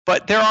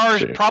 But there are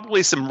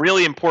probably some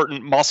really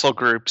important muscle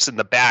groups in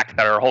the back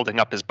that are holding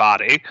up his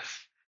body.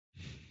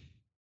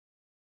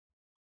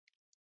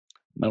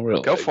 No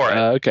real. Go for it.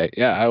 Okay.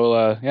 Yeah, I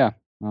will. Yeah.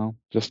 Well,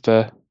 just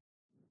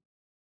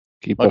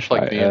keep much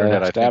like the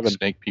internet. stabbing. I think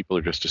snake people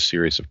are just a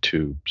series of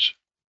tubes.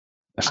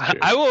 That's true.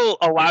 I will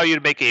allow you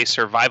to make a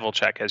survival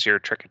check as your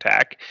trick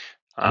attack.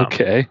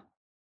 Okay.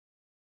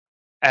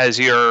 As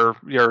you're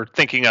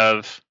thinking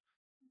of,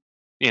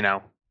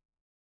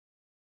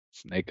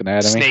 snake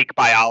anatomy, snake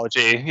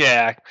biology.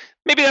 Yeah,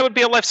 maybe that would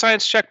be a life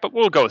science check, but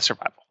we'll go with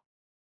survival.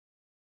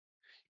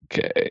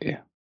 Okay.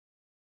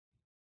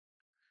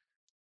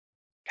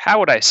 How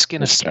would I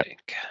skin a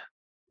snake?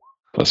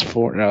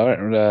 +4.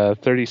 No,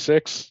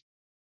 36.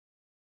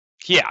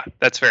 Yeah,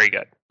 that's very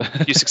good.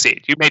 You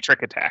succeed. You made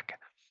trick attack.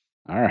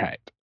 All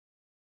right.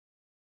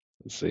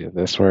 Let's see if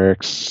this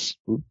works.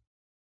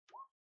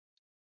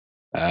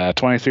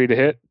 23 to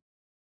hit.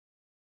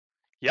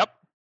 Yep.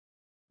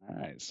 All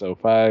right. So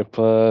 5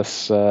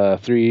 plus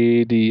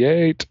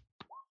 3d8.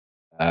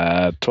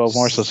 12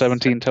 more, so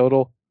 17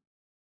 total.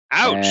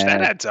 Ouch!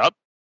 That adds up.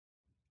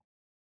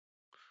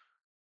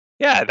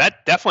 Yeah,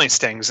 that definitely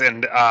stings.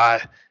 And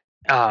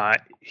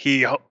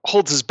he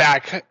holds his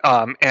back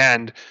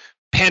and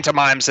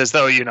pantomimes as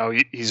though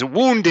he's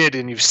wounded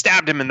and you've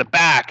stabbed him in the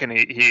back, and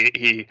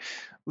he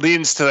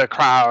leans to the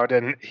crowd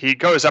and he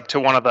goes up to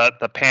one of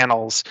the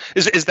panels.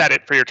 Is that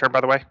it for your turn,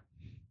 by the way?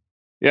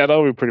 Yeah,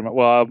 that'll be pretty much.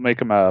 Well, I'll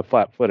make him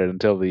flat-footed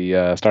until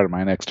the start of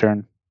my next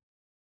turn.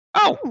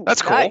 Oh,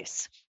 that's cool.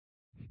 Nice.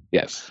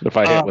 Yes, if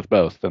I hit with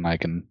both, then I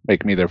can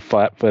make him either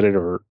flat-footed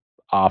or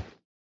off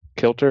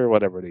kilter, or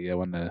whatever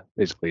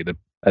basically the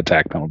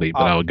attack penalty.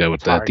 But I'll go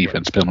with the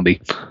defense penalty.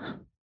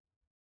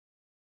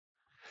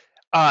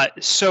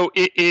 So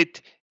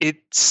it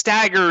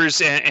staggers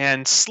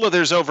and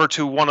slithers over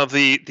to one of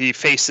the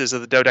faces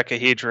of the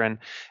dodecahedron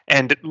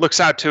and it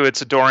looks out to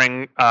its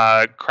adoring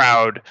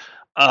crowd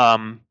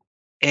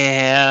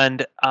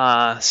and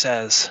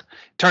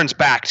turns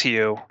back to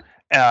you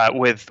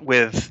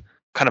with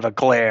kind of a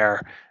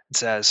glare and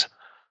says,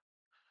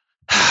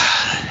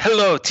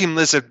 "Hello, Team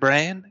Lizard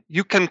Brain.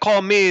 You can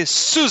call me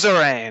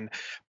Suzerain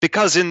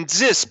because in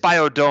this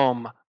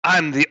biodome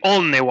I'm the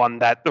only one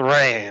that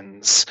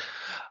reigns.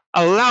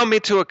 Allow me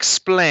to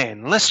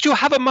explain, lest you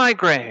have a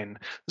migraine.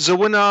 The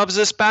winner of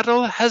this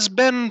battle has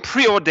been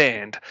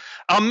preordained.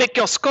 I'll make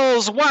your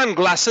skulls wine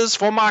glasses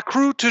for my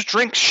crew to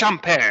drink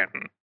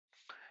champagne."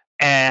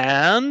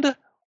 And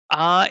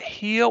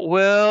he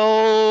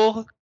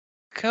will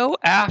go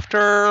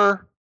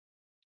after,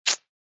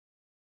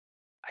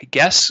 I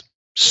guess,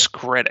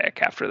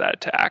 Skritic after that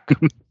attack.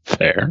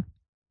 Fair.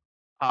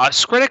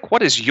 Skritic,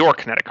 what is your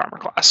kinetic armor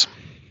class?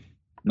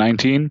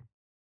 19.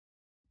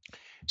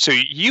 So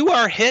you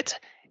are hit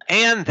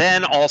and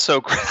then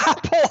also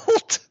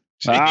grappled.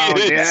 Oh,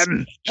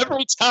 again.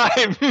 Every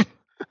time.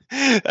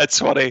 That's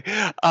funny.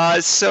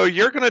 So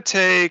you're going to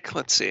take,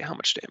 let's see, how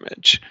much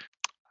damage?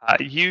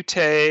 You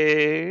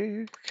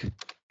take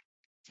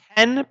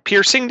 10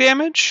 piercing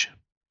damage.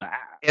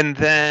 And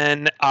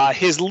then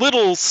his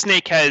little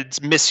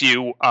snakeheads miss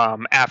you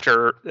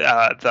after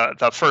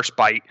the first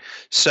bite,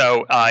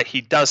 so he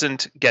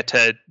doesn't get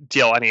to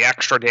deal any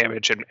extra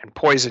damage and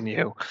poison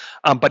you.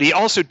 But he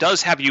also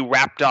does have you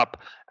wrapped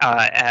up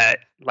at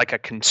like a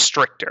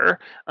constrictor,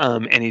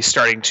 and he's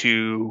starting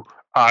to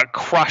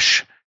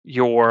crush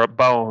your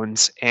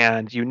bones.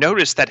 And you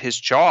notice that his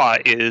jaw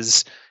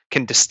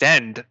can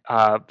distend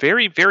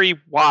very, very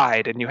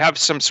wide, and you have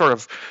some sort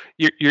of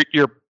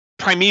your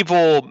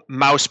primeval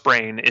mouse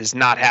brain is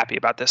not happy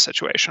about this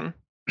situation.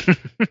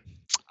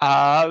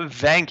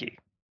 Vangie.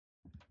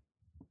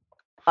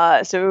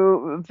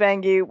 So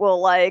Vangie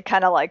will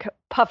kind of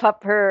puff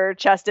up her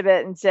chest a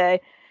bit and say,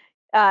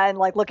 and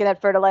looking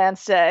at Fertiland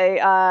say,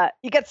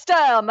 you got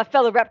style, my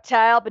fellow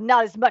reptile, but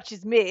not as much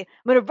as me. I'm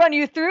gonna run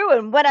you through,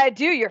 and when I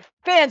do, your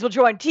fans will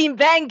join Team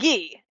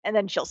Vangie. And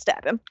then she'll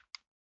stab him.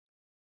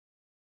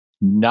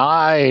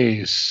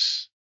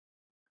 Nice.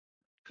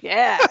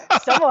 Yeah,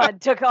 someone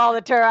took all the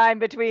time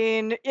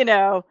between,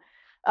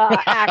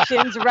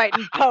 actions,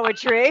 writing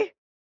poetry.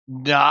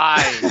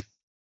 Nice.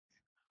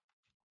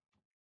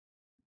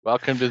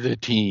 Welcome to the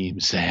team,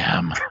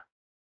 Sam.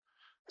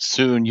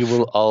 Soon you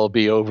will all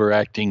be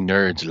overacting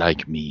nerds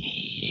like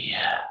me.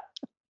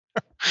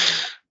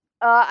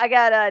 I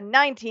got a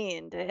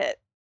 19 to hit.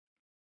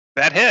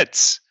 That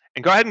hits.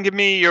 And go ahead and give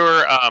me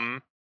your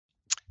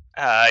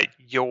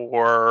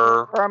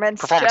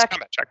performance combat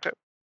check too.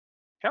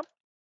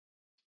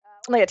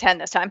 Only a 10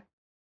 this time.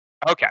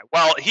 Okay.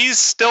 Well, he's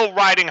still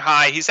riding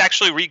high. He's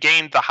actually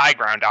regained the high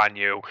ground on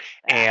you,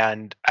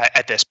 and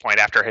at this point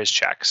after his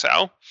check.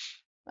 So,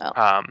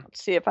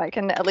 let's see if I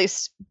can at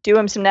least do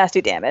him some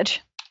nasty damage.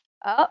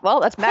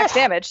 Well, that's max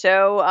damage.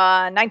 So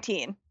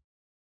 19.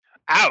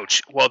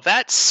 Ouch. Well,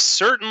 that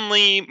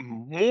certainly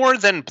more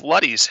than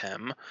bloodies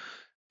him.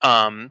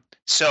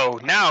 So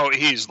now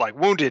he's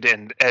wounded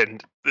and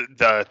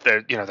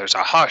the there's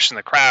a hush in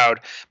the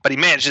crowd, but he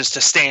manages to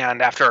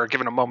stand after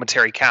giving a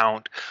momentary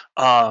count,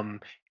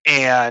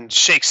 and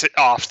shakes it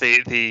off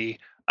the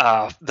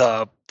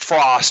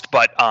frost,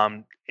 but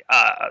a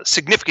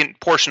significant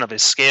portion of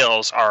his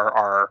scales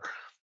are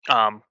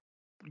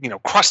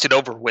crusted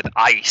over with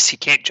ice. He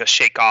can't just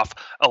shake off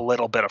a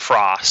little bit of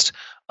frost,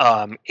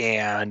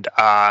 and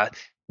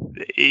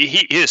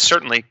he is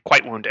certainly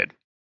quite wounded.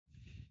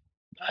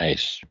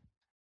 Nice.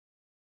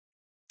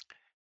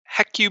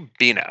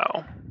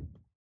 Hecubino.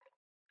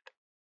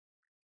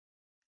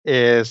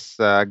 Is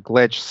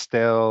Glitch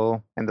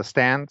still in the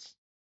stands?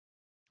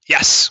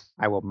 Yes.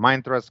 I will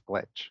mind thrust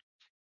Glitch.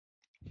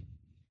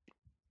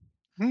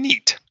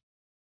 Neat.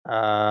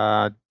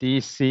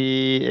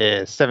 DC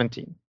is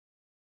 17.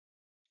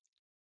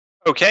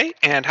 Okay,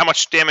 and how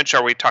much damage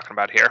are we talking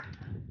about here?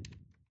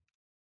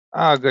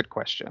 Good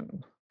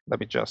question. Let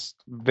me just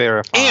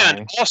verify.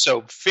 And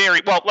also very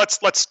well.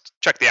 Let's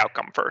check the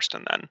outcome first,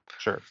 and then.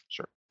 Sure.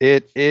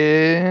 It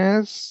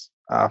is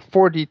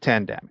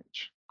 4d10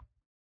 damage.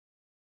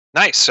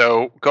 Nice.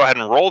 So go ahead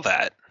and roll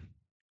that.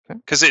 Okay.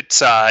 Because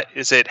it's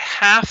is it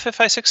half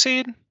if I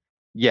succeed?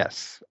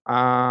 Yes.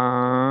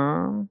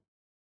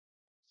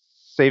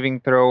 Saving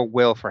throw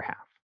will for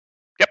half.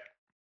 Yep.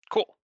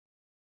 Cool.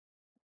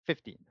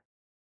 15.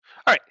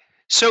 All right.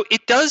 So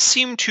it does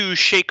seem to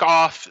shake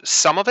off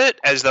some of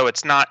it, as though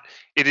it's not.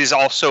 It is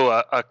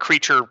also a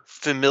creature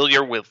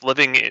familiar with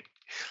living it.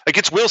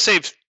 Its will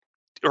save,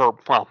 or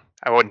well,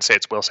 I wouldn't say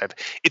it's will save.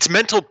 Its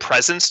mental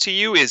presence to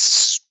you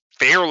is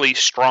fairly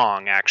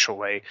strong,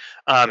 actually.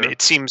 Sure.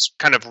 It seems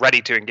kind of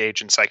ready to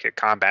engage in psychic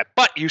combat,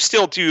 but you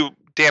still do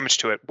damage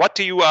to it. What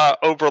do you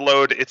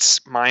overload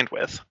its mind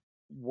with?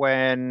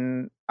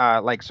 When,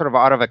 sort of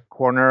out of a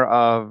corner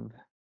of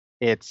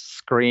its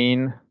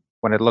screen,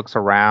 when it looks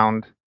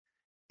around,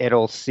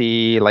 it'll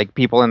see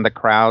people in the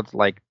crowds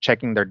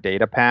checking their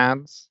data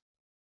pads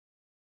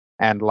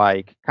and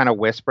kind of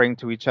whispering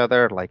to each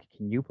other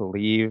can you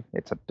believe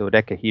it's a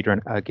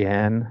dodecahedron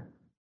again?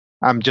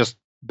 I'm just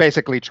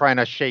basically trying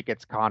to shake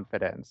its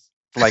confidence.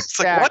 It's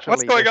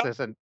what's going on?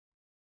 Isn't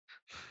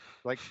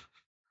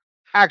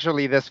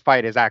actually this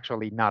fight is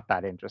actually not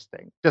that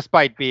interesting,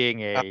 despite being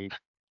a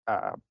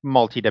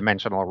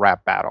multi-dimensional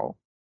rap battle.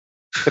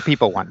 The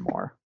people want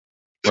more.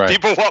 Right.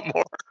 People want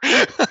more.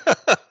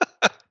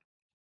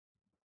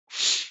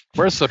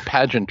 Where's the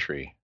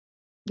pageantry?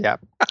 Yeah.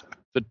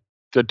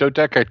 The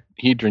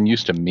dodecahedron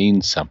used to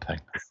mean something.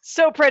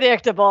 So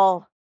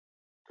predictable.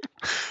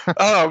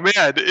 Oh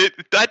man,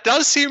 that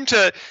does seem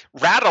to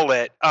rattle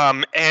it.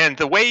 And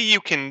the way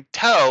you can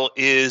tell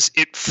is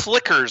it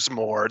flickers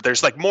more.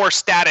 There's more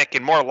static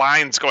and more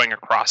lines going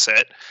across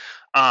it.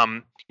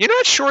 You're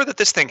not sure that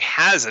this thing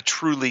has a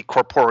truly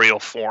corporeal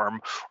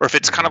form, or if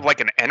it's kind of like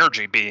an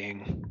energy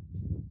being.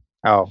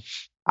 Oh,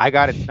 I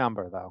got its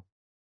number though.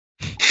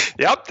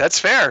 Yep, that's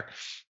fair.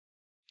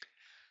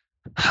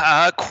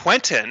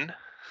 Quentin.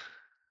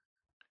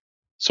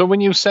 So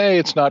when you say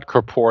it's not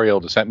corporeal,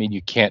 does that mean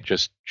you can't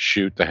just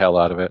shoot the hell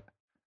out of it?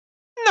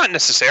 Not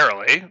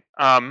necessarily.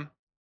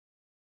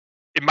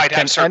 It might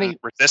have certain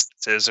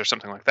resistances or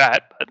something like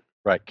that. But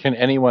right. Can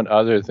anyone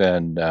other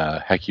than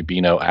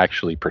Hecubino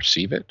actually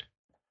perceive it?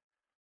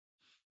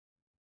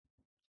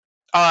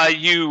 Are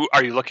you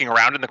looking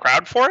around in the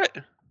crowd for it?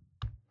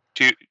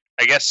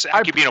 I guess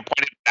Akubino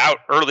pointed it out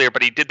earlier,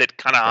 but he did that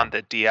kind of on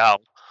the DL.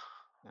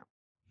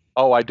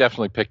 Oh, I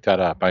definitely picked that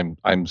up.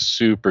 I'm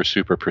super,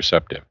 super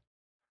perceptive.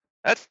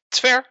 That's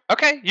fair.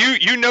 Okay,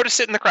 you notice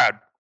it in the crowd.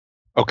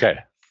 Okay,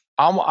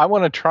 I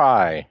want to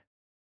try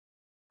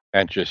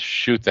and just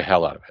shoot the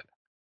hell out of it.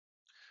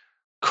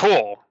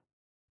 Cool.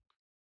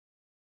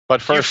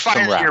 But first, you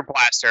fire your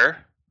blaster.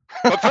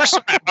 But first,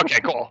 okay,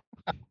 cool.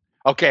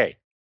 Okay,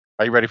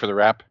 are you ready for the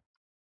rap?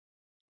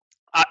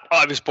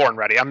 I was born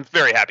ready. I'm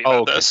very happy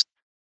about this.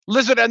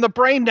 Lizard and the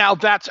Brain, now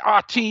that's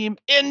our team.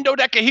 In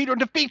Dodecahedron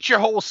defeats your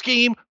whole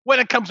scheme. When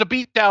it comes to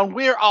beatdown,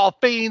 we're all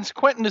fiends.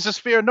 Quentin is a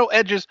sphere, no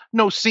edges,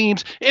 no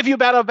seams. If you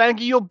battle Vangie,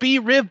 you'll be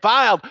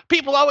reviled.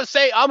 People always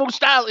say Amu's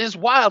style is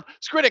wild.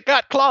 Skritic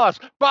got claws,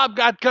 Bob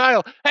got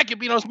guile.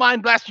 Akubino's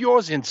mind blast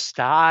yours in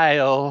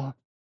style.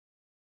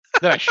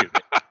 Then I shoot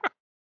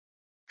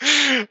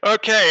it.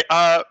 Okay,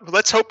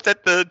 let's hope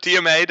that the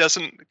DMA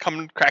doesn't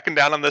come cracking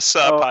down on this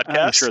podcast.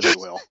 I'm sure they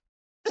will.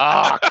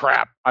 Ah,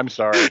 crap. I'm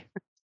sorry.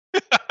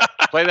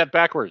 Play that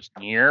backwards.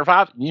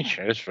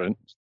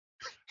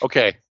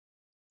 Okay.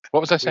 What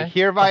was I saying?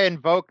 We hereby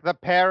invoke the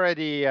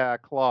parody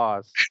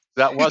clause.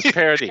 That was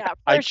parody. Yeah,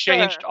 I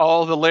changed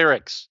all the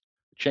lyrics.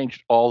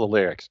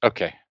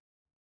 Okay.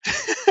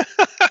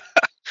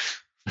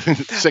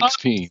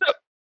 16.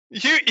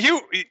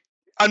 You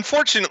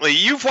unfortunately,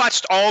 you've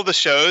watched all the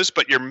shows,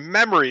 but your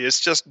memory is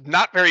just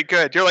not very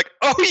good. You're like,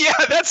 oh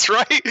yeah, that's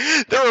right.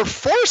 There are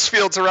force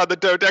fields around the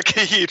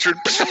dodecahedron.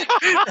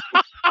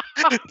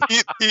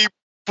 the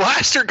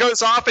blaster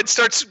goes off and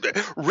starts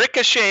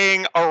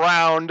ricocheting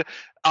around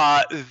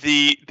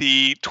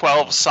the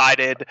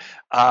 12-sided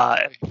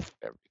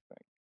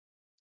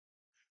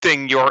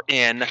thing you're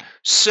in.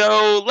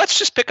 So let's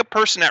just pick a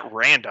person at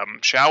random,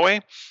 shall we?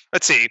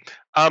 Let's see.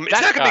 It's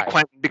not going to be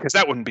Quentin because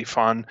that wouldn't be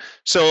fun.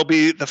 So it'll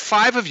be the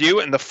 5 of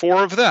you and the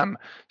 4 of them.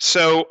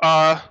 So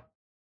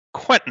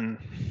Quentin,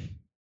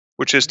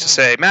 which is to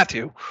say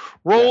Matthew,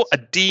 roll a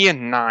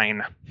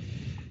D9.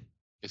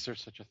 Is there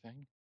such a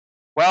thing?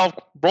 Well,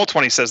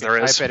 Roll20 says there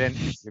is. Type it in.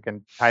 You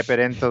can type it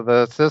into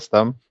the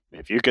system.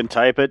 If you can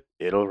type it,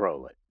 it'll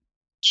roll it.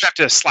 You have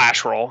to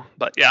slash roll,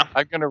 but yeah.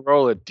 I'm going to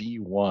roll a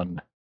D1.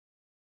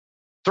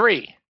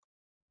 3.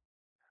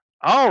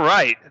 All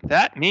right.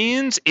 That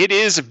means it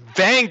is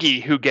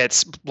Vangie who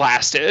gets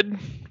blasted.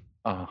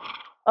 Oh,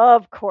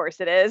 Of course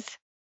it is.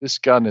 this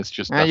gun is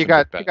just. You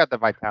got the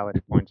vitality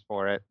points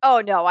for it.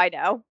 Oh no, I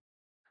know.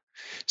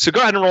 So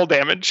go ahead and roll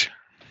damage.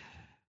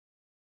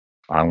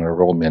 I'm going to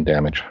roll min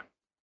damage.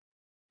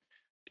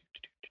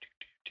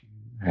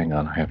 Hang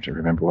on, I have to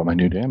remember what my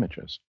new damage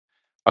is.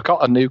 I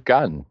call it a new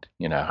gun,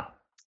 you know.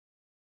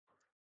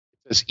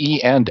 It's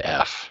E and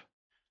F.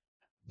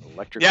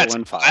 Electrical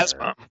and fire.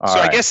 Plasma. So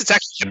I guess it's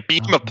actually a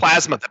beam of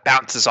plasma that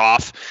bounces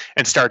off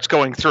and starts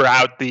going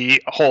throughout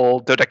the whole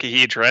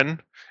dodecahedron.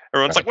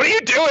 Everyone's like, what are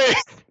you doing?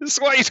 This is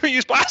why you don't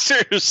use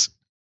blasters.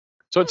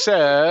 So it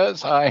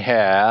says I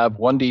have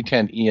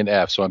 1d10 E and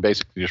F, so I'm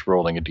basically just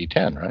rolling a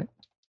d10, right?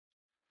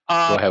 Do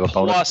I have a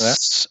bonus for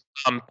that?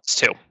 It's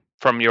 2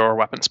 from your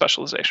weapon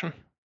specialization.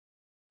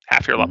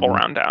 Half your level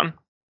round down.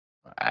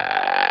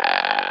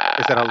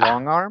 Is it a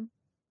long arm?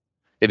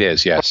 It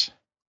is, yes.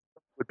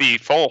 Would be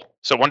full.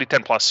 So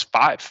 1d10 plus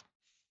 5.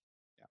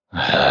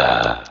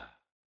 I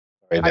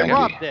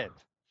robbed it.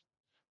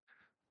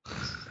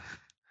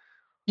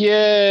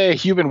 Yay!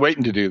 You've been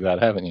waiting to do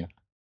that, haven't you?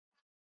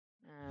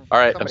 All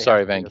right, I'm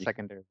sorry, Vangie.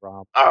 Secondary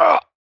rob. I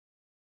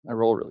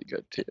roll really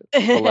good too.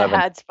 11.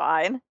 That's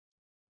fine.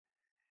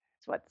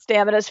 That's what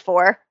stamina's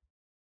for.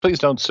 Please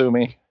don't sue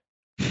me.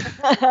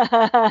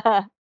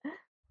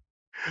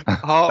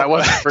 Oh, that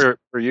wasn't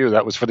for you.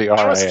 That was for the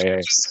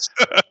RIAA.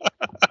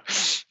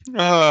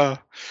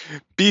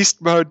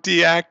 Beast mode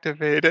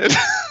deactivated.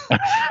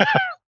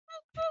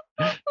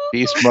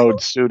 Beast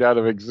mode sued out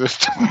of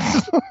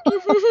existence.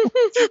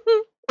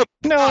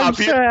 No, I'm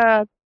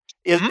sad.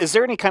 Is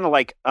there any kind of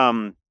like,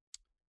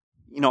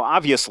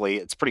 obviously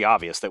it's pretty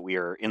obvious that we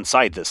are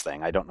inside this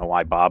thing. I don't know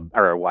why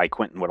why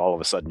Quentin would all of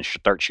a sudden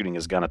start shooting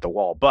his gun at the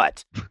wall,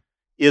 but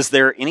is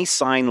there any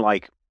sign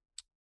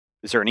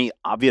is there any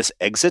obvious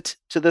exit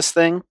to this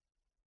thing?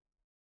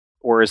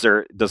 Or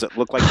does it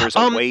look like there's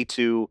a way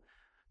to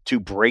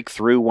break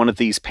through one of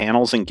these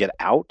panels and get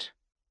out?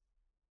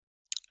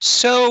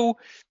 So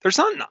there's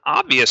not an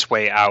obvious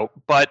way out,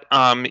 but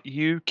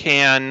you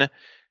can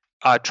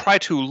try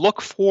to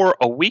look for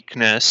a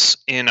weakness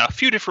in a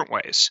few different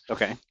ways.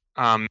 Okay.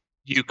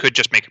 You could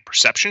just make a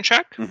perception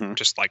check,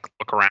 just like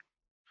look around.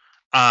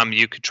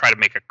 You could try to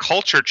make a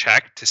culture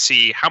check to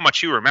see how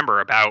much you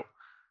remember about,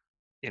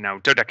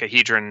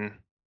 dodecahedron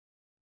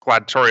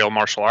gladiatorial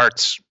martial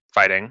arts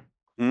fighting.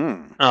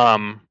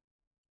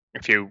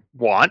 If you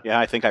want. Yeah,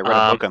 I think I read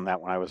a book on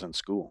that when I was in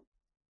school.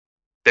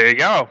 There you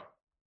go.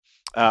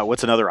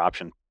 What's another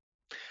option?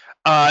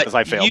 Because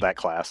I failed that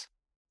class.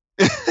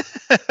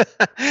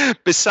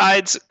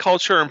 Besides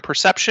culture and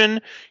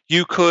perception,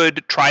 you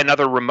could try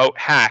another remote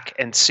hack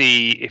and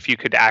see if you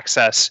could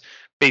access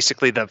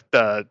basically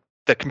the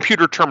the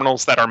computer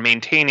terminals that are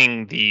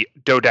maintaining the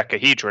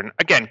dodecahedron,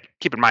 again,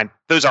 keep in mind,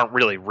 those aren't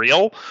really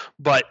real,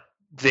 but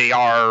they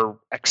are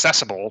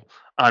accessible,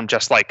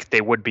 just like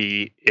they would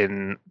be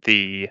in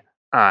the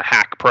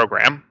hack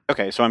program.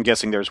 Okay, so I'm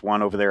guessing there's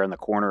one over there in the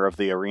corner of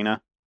the arena.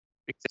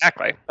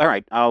 Exactly. All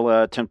right, I'll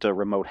attempt to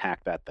remote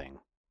hack that thing.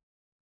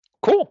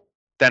 Cool.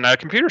 Then a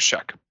computer's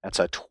check. That's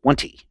a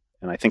 20,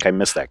 and I think I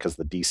missed that because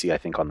the DC I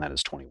think on that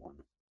is 21.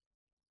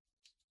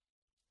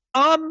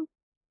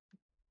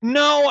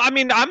 No, I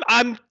mean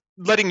I'm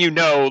letting you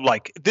know,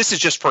 like, this is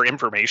just for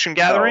information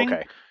gathering. Oh,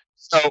 okay.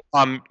 So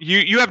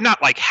you have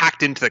not like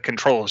hacked into the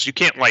controls. You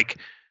can't like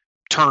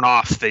turn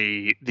off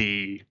the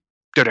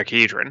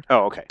dodecahedron.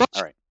 Oh, okay. But,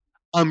 all right.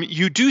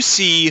 You do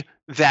see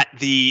that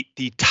the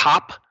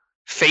top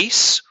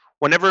face,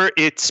 whenever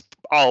it's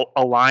all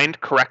aligned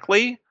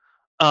correctly,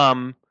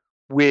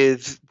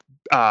 with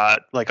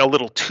like a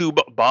little tube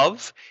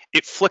above,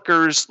 it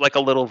flickers like a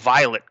little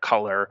violet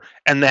color,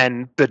 and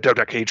then the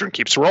dodecahedron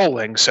keeps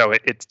rolling, so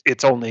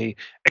it's only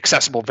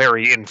accessible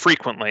very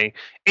infrequently,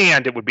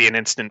 and it would be an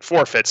instant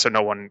forfeit, so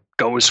no one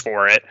goes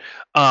for it.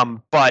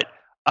 But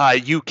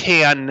you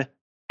can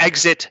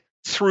exit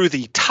through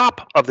the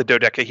top of the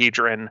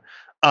dodecahedron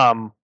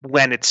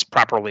when it's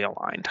properly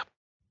aligned.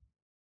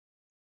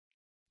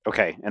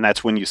 Okay, and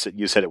that's when you said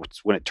it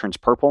was when it turns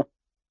purple?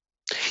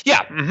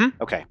 Yeah.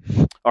 Mm-hmm. Okay.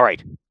 All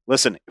right.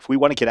 Listen, if we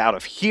want to get out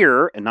of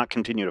here and not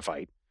continue to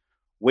fight,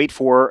 wait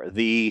for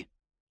the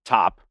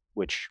top,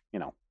 which,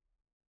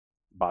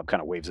 Bob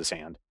kind of waves his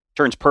hand,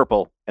 turns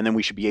purple, and then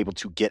we should be able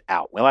to get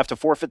out. We'll have to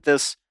forfeit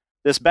this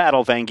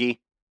battle, Vangie,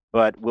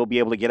 but we'll be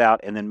able to get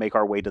out and then make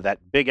our way to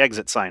that big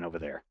exit sign over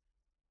there.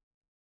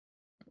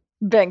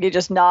 Vangie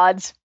just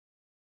nods.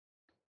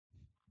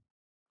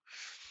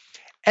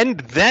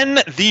 And then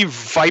the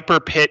Viper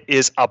Pit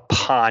is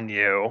upon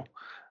you.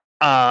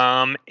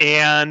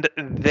 And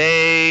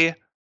they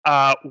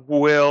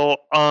will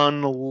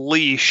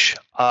unleash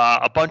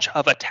a bunch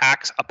of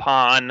attacks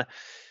upon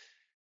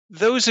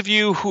those of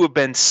you who have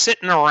been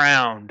sitting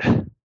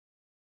around,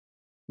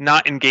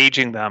 not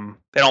engaging them.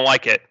 They don't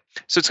like it.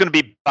 So it's going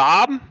to be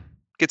Bob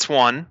gets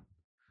one.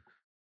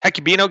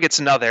 Hecubino gets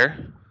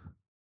another.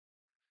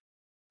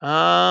 They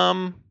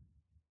kind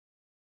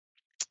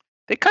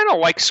of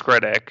like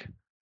Skritic,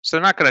 so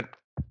they're not going to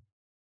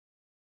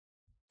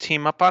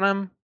team up on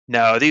him.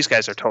 No, these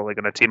guys are totally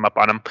going to team up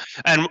on him.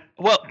 And,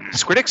 well,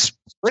 Skritic's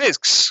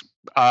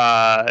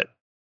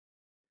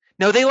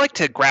no, they like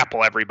to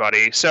grapple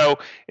everybody. So,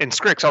 and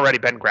Skritic's already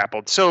been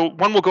grappled. So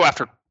one will go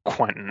after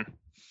Quentin.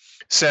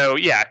 So,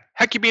 yeah,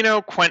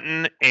 Hecubino,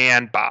 Quentin,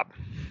 and Bob.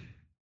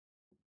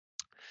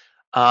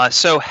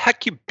 So,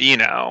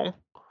 Hecubino,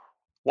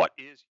 what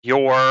is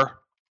your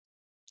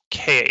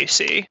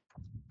KAC?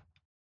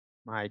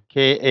 My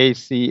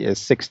KAC is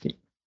 16.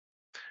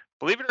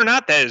 Believe it or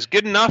not, that is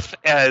good enough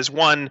as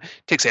one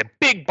takes a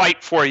big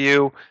bite for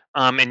you,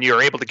 and you're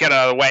able to get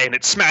out of the way, and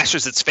it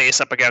smashes its face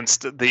up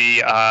against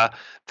the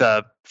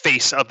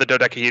face of the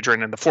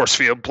dodecahedron, and the force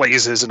field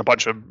blazes in a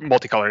bunch of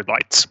multicolored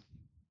lights.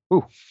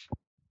 Ooh.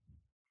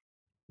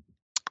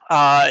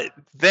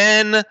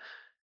 Then,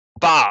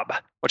 Bob,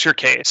 what's your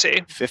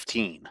KAC?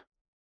 15.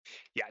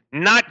 Yeah,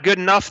 not good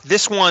enough.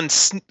 This one,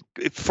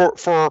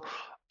 for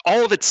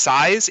all of its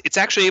size, it's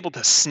actually able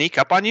to sneak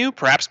up on you,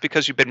 perhaps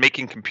because you've been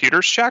making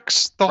computers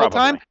checks the whole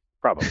time.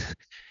 Probably.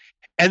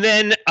 And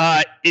then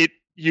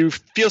you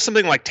feel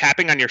something like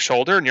tapping on your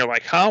shoulder, and you're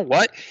like, huh,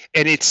 what?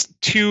 And its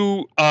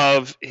tail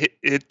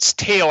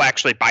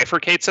actually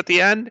bifurcates at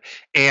the end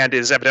and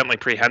is evidently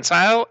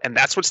prehensile, and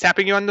that's what's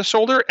tapping you on the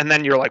shoulder. And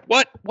then you're like,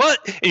 what?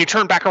 And you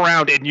turn back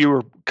around, and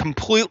you're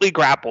completely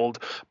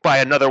grappled by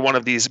another one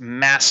of these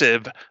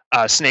massive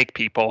snake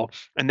people.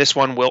 And this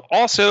one will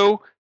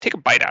also take a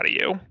bite out of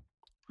you.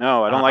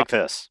 No, I don't like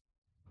this.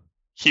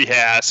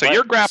 Yeah, so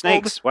you're grappled.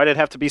 Snakes. Why did it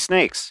have to be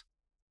snakes?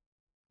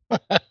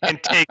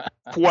 And take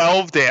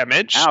 12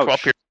 damage. Ouch. 12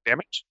 piercing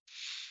damage.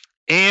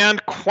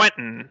 And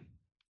Quentin,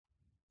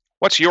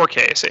 what's your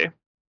KAC?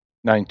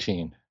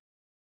 19.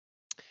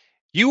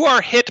 You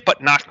are hit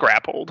but not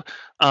grappled.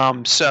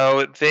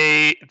 So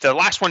the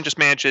last one just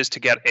manages to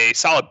get a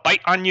solid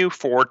bite on you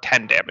for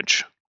 10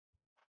 damage.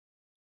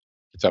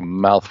 It's a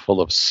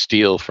mouthful of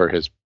steel for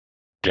his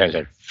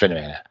 10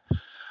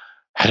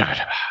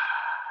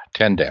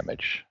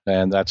 damage.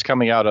 And that's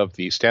coming out of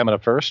the stamina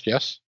first,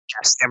 yes?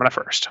 Yes, stamina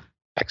first.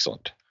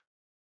 Excellent.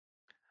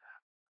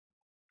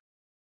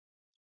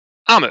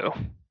 Amu,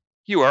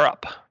 you are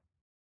up.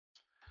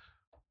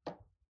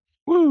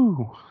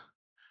 Woo!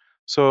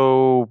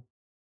 So,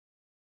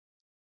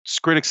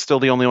 Skritic's still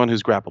the only one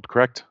who's grappled,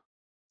 correct?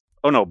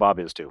 Oh, no, Bob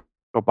is too.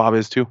 Oh, Bob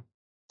is too?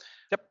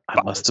 Yep.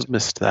 I must have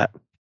missed that.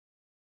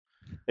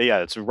 Yeah,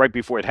 it's right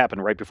before it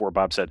happened, right before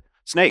Bob said,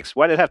 snakes.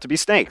 Why did it have to be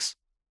snakes?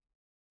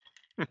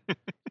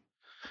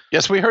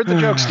 Yes, we heard the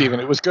joke, Stephen.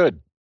 It was good.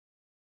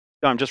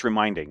 No, I'm just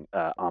reminding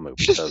Amu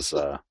because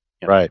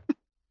Right.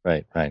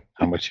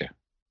 I'm with you.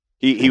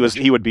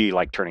 He would be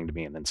like turning to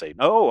me and then say,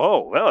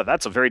 "Oh, well,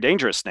 that's a very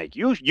dangerous snake.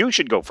 You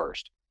should go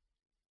first."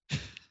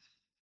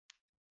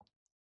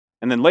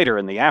 And then later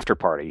in the after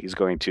party, he's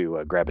going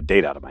to grab a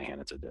date out of my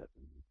hand. It's a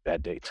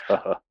bad date.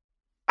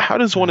 How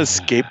does one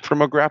escape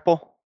from a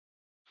grapple?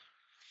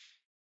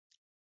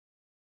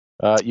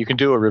 You can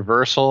do a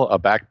reversal, a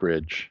back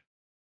bridge.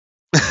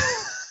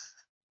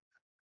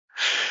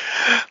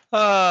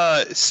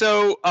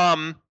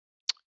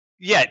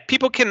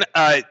 People can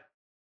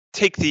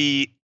take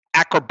the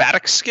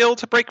acrobatic skill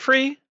to break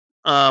free.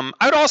 I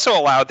would also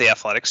allow the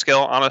athletic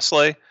skill,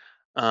 honestly.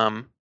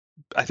 I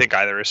think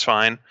either is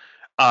fine.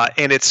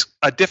 And it's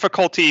a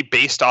difficulty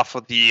based off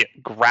of the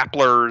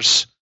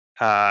grappler's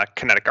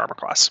kinetic armor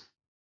class.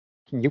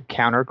 Can you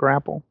counter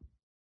grapple?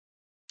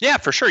 Yeah,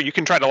 for sure. You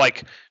can try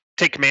to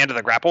take command of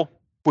the grapple,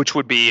 which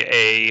would be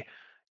I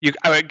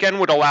again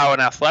would allow an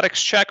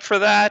athletics check for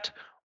that,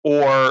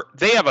 or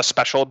they have a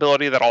special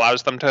ability that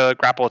allows them to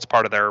grapple. It's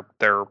part of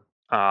their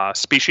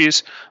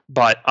species,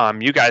 but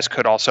you guys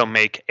could also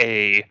make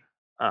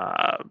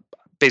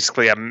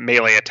basically a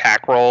melee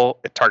attack roll.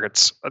 It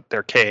targets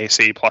their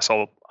KAC plus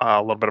a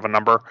little bit of a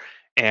number,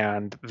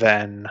 and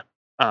then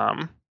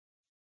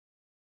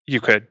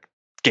you could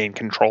gain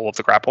control of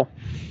the grapple.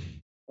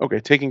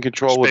 Okay, taking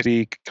control would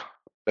be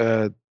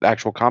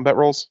actual combat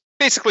rolls?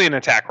 Basically an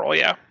attack roll,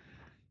 yeah.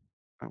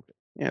 Okay.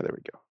 Yeah, there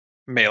we go.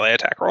 Melee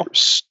attack roll.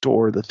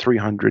 Restore the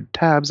 300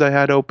 tabs I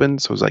had open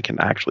so as I can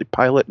actually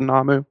pilot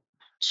Namu.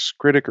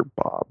 Skritic or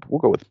Bob? We'll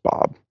go with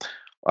Bob.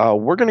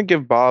 We're going to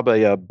give Bob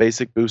a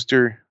basic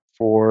booster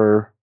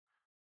for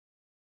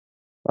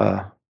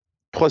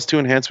 +2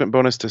 enhancement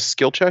bonus to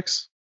skill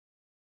checks.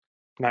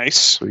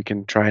 Nice. So we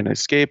can try and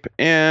escape,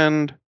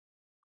 and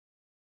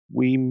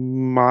we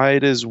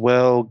might as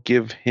well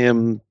give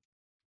him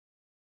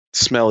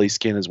smelly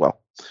skin as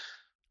well.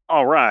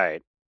 All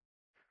right.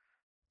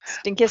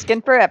 Stinky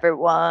skin for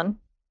everyone.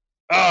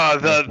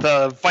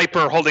 The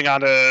viper holding on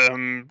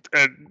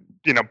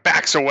to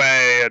backs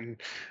away, and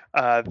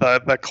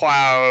the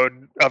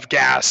cloud of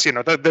gas.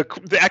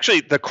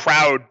 Actually the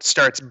crowd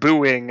starts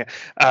booing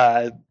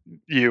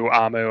you,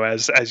 Amu,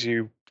 as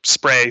you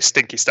spray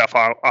stinky stuff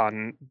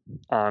on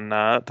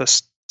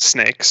the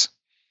snakes.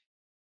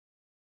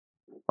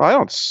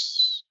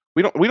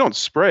 We don't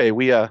spray.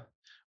 We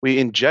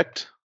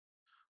inject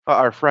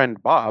our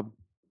friend Bob,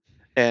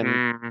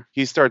 and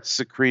he starts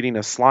secreting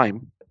a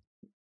slime.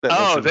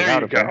 Oh,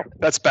 there you go. There.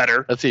 That's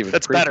better.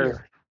 That's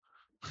better.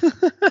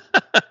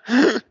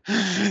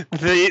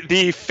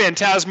 The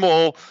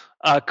phantasmal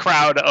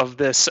crowd of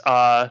this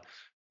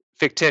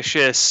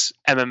fictitious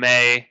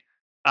MMA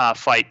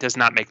fight does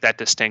not make that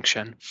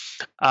distinction.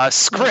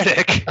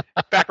 Skritic,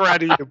 back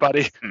around to you,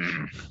 buddy.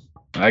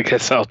 I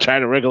guess I'll try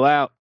to wriggle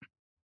out.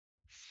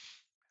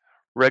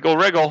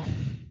 Wriggle.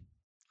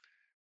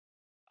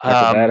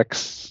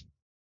 Acrobatics.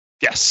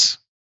 Yes.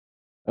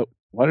 Oh,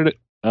 what did it?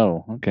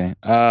 Oh, okay.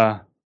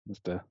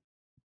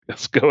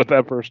 Let's go with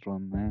that first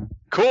one, man.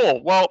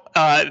 Cool. Well,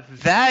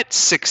 that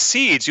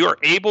succeeds. You are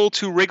able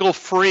to wriggle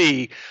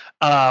free,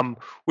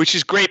 which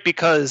is great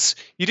because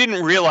you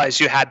didn't realize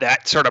you had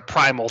that sort of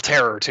primal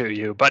terror to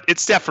you, but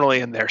it's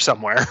definitely in there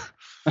somewhere.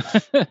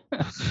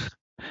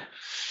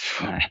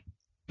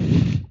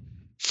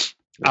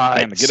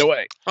 Get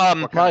away.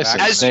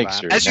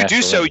 As you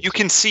do so, you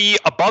can see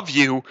above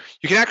you.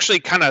 You can actually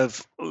kind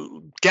of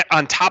get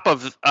on top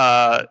of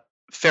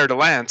Fer de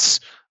Lance,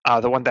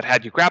 the one that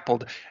had you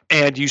grappled,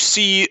 and you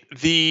see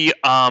the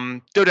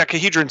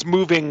dodecahedrons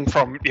moving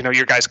from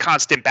your guys'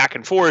 constant back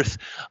and forth,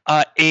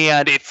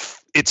 and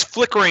it's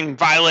flickering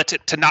violet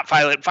to not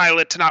violet,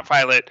 violet to not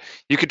violet.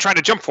 You can try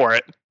to jump for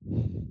it.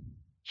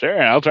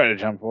 Sure, I'll try to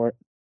jump for it.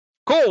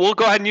 Cool. We'll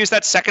go ahead and use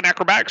that second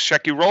acrobatics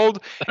check you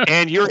rolled,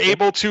 and you're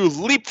able to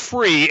leap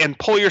free and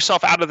pull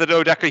yourself out of the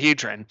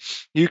dodecahedron.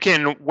 You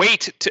can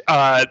wait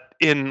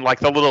in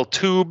the little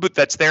tube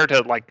that's there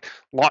to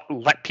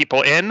let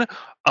people in,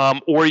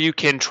 or you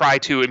can try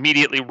to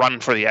immediately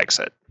run for the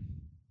exit.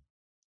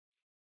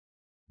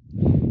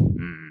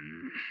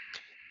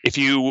 If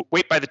you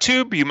wait by the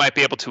tube, you might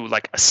be able to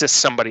assist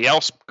somebody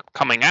else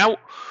coming out,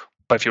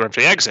 but if you run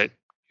for the exit,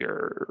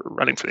 you're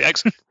running for the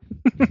exit.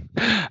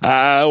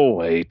 I'll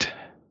wait.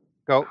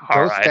 Go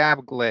right.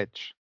 Stab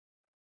glitch.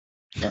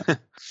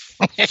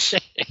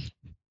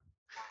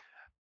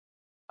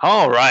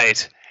 All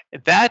right.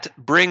 That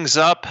brings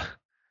up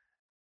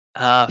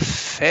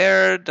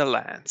Fer de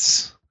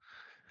Lance.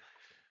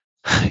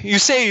 You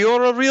say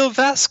you're a real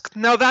Vesk?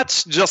 Now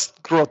that's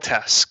just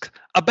grotesque.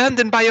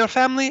 Abandoned by your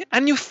family,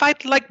 and you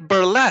fight like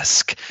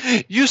burlesque.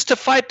 Used to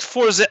fight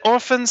for the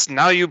orphans,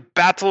 now you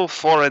battle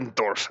for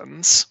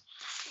endorphins.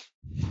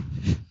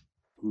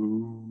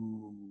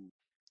 Ooh.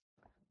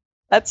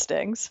 That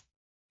stings.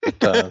 It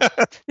does.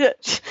 Yeah.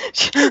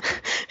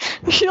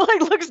 She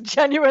looks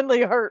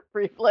genuinely hurt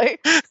briefly.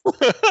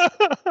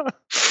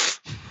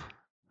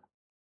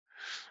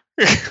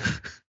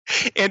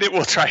 And it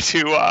will try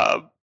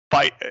to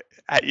bite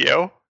at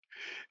you.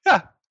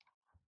 Yeah.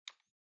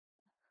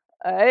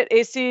 All right.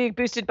 AC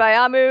boosted by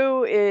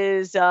Amu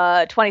is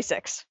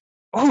 26.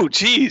 Oh,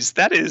 geez.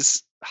 That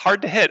is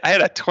hard to hit. I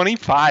had a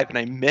 25 and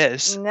I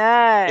missed.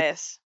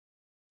 Nice.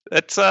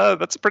 That's a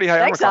pretty high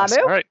armor class.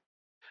 All right.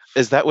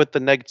 Is that with the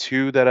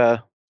 -2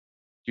 that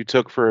you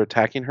took for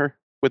attacking her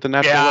with the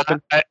natural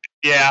weapon?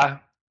 Yeah.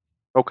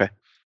 Okay.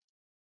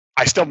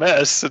 I still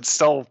miss. It's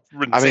still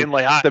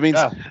insanely high. That means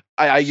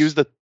I used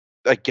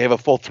I gave a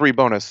full 3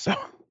 bonus. So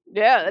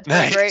Yeah, that's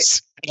pretty great.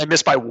 Nice. I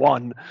missed by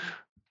 1.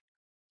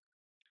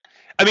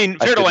 I mean,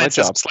 Verdolance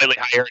has a slightly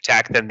higher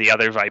attack than the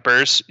other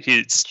Vipers.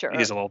 He's a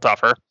little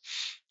tougher.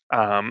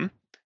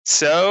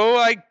 So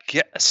I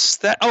guess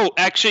that. Oh,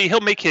 actually,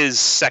 he'll make his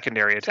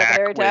secondary attack.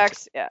 Secondary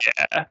attacks, yeah.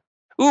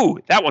 Ooh,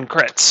 that one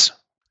crits.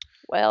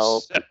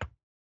 Well, poop.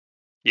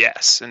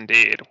 Yes,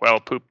 indeed. Well,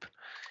 poop,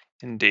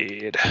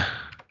 indeed.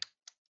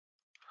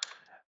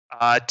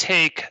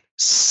 Take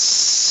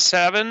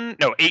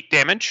 8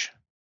 damage.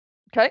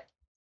 Okay.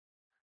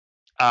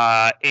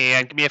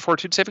 And give me a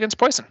fortitude save against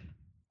poison.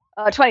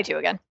 22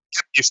 again.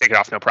 You shake it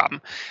off, no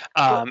problem.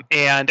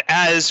 And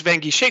as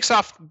Vangie shakes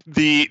off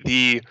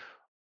the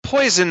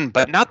poison,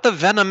 but not the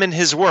venom in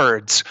his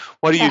words,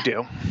 what do you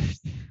do?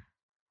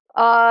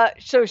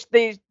 So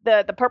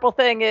the purple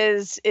thing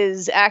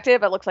is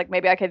active. It looks like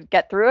maybe I could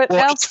get through it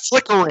now. It's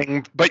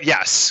flickering, but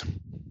yes.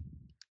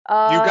 You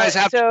guys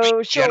have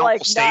so she'll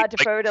nod to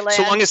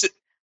Fer-de-Lance.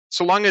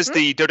 So long as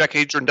the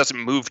dodecahedron doesn't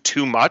move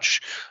too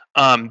much,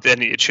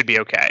 then it should be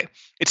okay.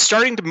 It's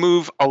starting to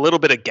move a little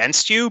bit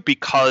against you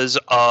because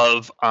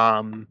of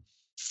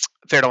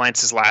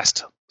Fer-de-Lance's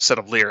last set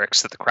of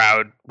lyrics that the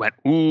crowd went,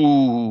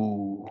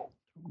 ooh.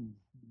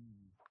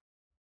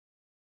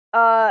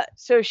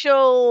 So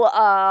she'll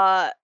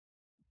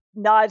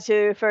nod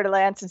to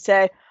Fer-de-Lance and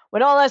say,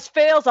 when all else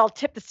fails, I'll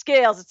tip the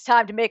scales. It's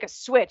time to make a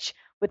switch.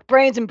 With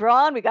brains and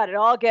brawn, we got it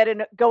all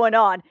going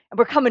on, and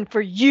we're coming for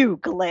you,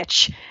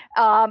 Glitch.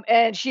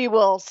 And she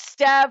will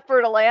stab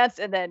Fer-de-Lance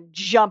and then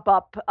jump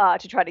up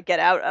to try to get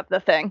out of the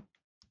thing.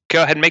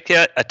 Go ahead and make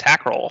the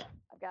attack roll.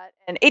 I got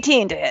an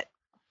 18 to hit.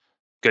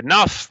 Good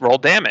enough. Roll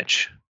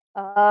damage.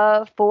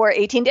 For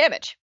 18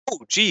 damage. Oh,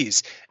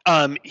 geez.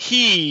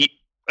 He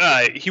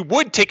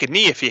would take a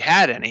knee if he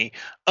had any.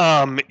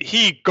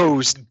 He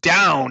goes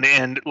down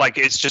and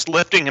it's just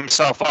lifting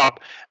himself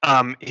up.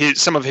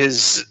 Some of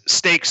his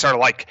stakes are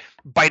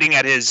biting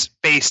at his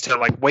face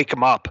to wake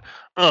him up.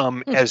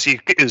 As he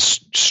is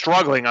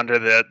struggling under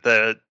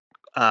the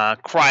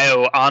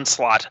cryo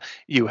onslaught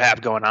you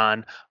have going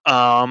on.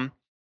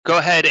 Go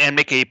ahead and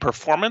make a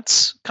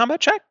performance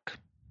combat check.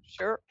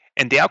 Sure.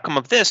 And the outcome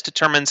of this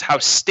determines how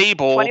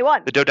stable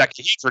 21. the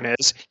dodecahedron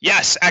is.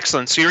 Yes,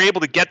 excellent. So you're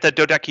able to get the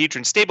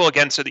dodecahedron stable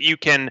again so that you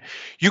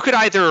could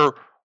either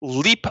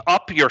leap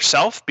up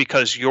yourself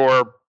because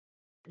you're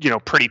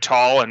pretty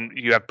tall and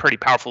you have pretty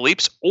powerful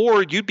leaps,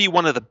 or you'd be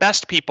one of the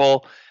best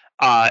people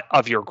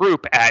of your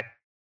group at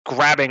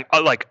grabbing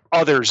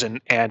others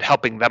and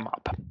helping them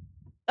up.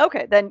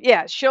 Okay, then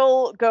yeah,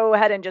 she'll go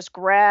ahead and just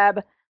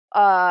grab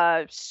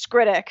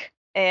Skritic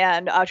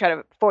and I'll try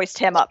to foist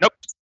him up. Nope.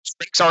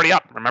 Skritic's already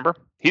up, remember?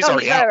 He's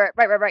already out.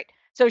 Right.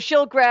 So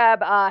she'll grab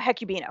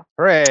Hecubino.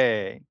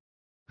 Hooray!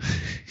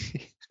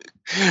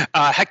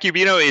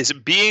 Hecubino is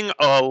being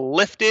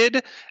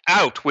lifted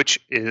out, which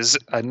is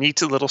a neat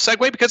little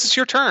segue because it's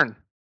your turn.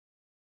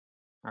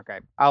 Okay.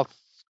 I'll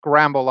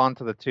scramble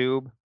onto the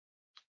tube.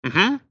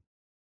 Mm-hmm.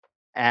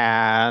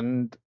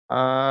 And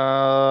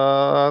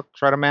try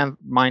to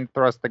mind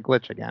thrust the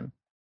glitch again.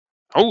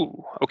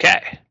 Oh,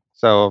 okay.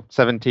 So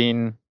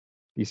 17,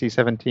 DC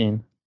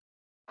 17.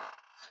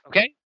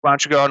 Okay. Why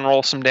don't you go and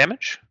roll some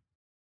damage?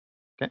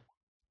 Okay.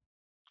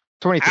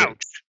 23.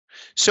 Ouch.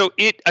 So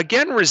it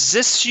again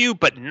resists you,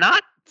 but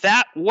not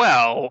that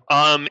well.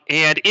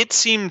 And it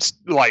seems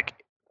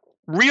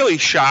really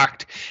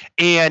shocked.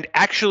 And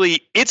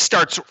actually, it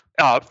starts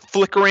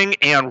flickering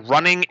and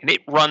running, and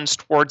it runs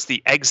towards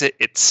the exit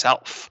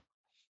itself.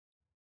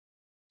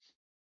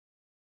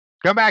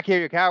 Come back here,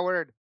 you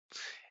coward.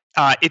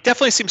 It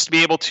definitely seems to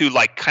be able to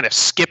kind of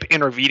skip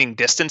intervening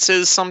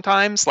distances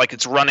sometimes.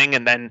 It's running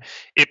and then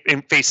it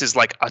faces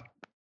a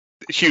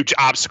huge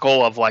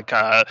obstacle of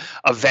a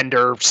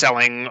vendor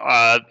selling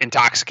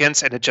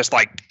intoxicants, and it just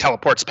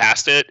teleports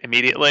past it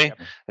immediately. Yep.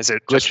 As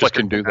it Glitches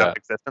can do that.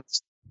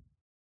 Existence.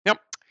 Yep.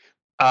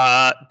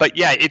 But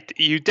yeah,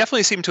 you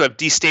definitely seem to have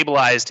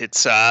destabilized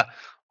its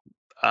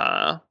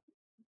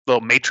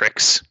little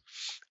matrix.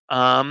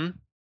 And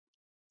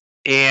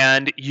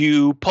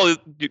you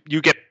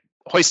get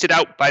hoisted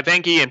out by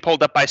Vangie and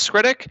pulled up by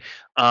Skritic.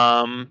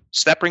 So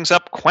that brings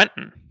up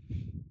Quentin.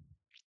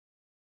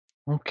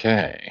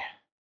 Okay.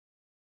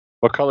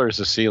 What color is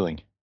the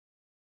ceiling?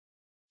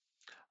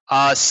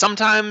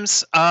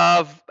 Sometimes,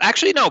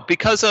 actually no,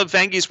 because of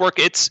Vangie's work,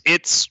 it's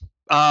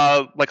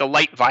like a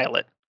light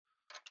violet.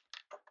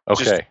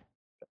 Okay.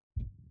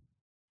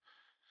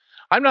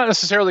 I'm not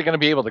necessarily going to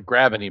be able to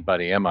grab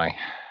anybody, am I?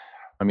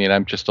 I mean,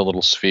 I'm just a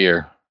little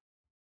sphere.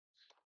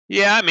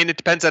 Yeah, I mean, it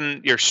depends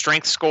on your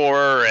strength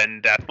score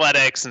and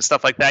athletics and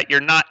stuff like that. You're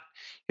not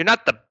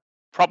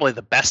probably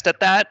the best at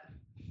that.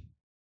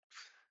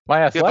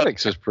 My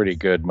athletics is pretty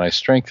good. My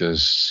strength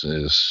is.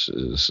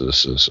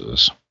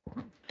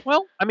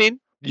 Well, I mean,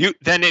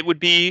 then it would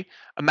be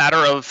a matter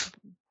of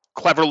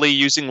cleverly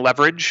using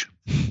leverage.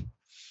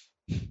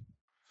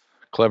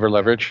 Clever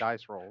leverage.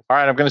 Dice rolls. All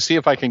right, I'm going to see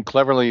if I can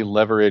cleverly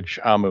leverage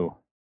Amu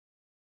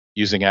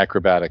using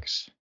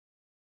acrobatics.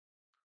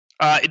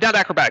 Not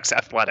acrobatics,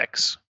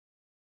 athletics.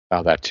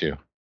 Oh, that too.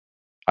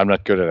 I'm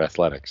not good at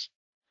athletics.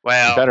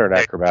 Well, I'm better at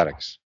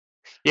acrobatics.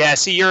 Yeah,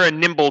 see, you're a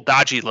nimble,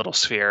 dodgy little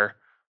sphere,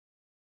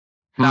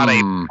 not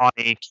a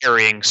brawny,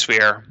 carrying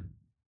sphere.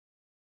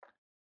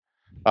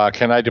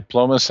 Can I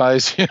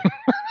diplomatize him?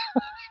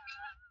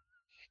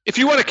 If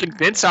you want to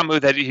convince Amu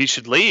that he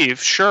should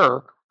leave,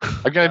 sure.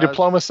 I'm going to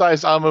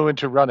diplomatize Amu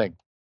into running.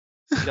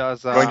 I'm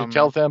going to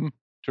tell them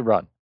to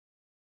run.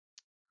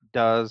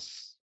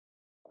 Does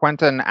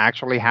Quentin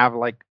actually have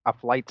like a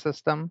flight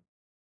system?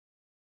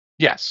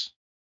 Yes.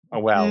 Oh,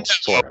 well, No,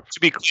 sort of. to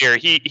be clear,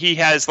 he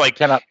has like.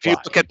 Cannot if you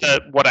fly. look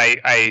at what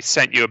I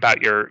sent you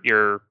about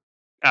your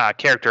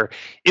character,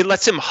 it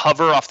lets him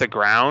hover off the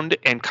ground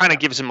and kind of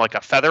gives him like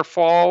a feather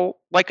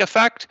fall like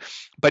effect,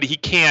 but he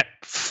can't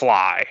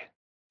fly.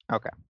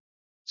 Okay.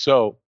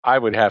 So I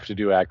would have to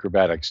do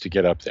acrobatics to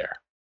get up there.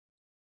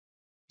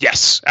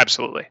 Yes,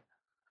 absolutely.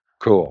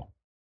 Cool.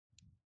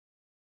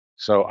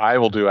 So I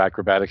will do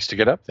acrobatics to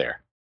get up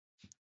there.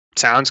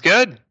 Sounds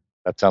good.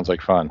 That sounds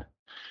like fun.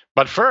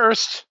 But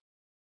first,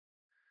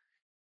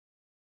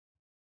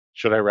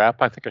 should I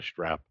rap? I think I should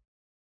rap.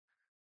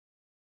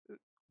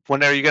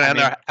 When are you going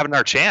to have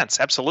another chance?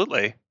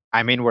 Absolutely.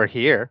 I mean, we're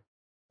here.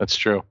 That's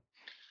true.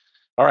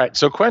 All right.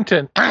 So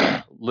Quentin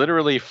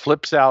literally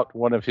flips out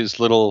one of his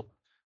little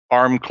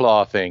arm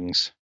claw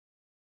things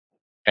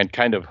and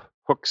kind of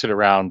hooks it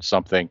around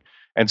something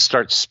and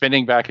starts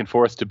spinning back and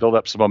forth to build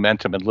up some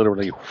momentum and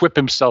literally whip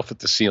himself at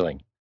the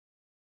ceiling.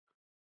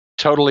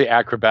 Totally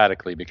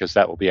acrobatically, because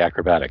that will be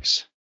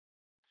acrobatics.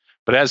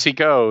 But as he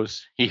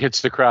goes, he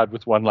hits the crowd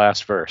with one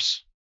last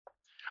verse.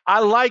 I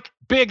like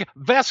big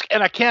Vesk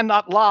and I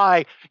cannot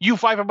lie. You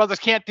Viper mothers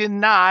can't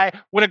deny.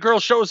 When a girl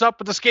shows up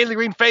with a scaly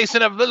green face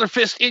and a little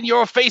fist in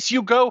your face,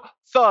 you go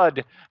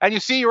thud. And you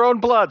see your own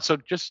blood, so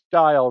just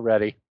die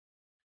already.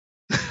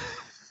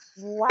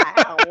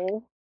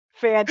 Wow.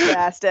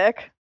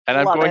 Fantastic. And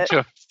I'm Love going it.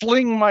 to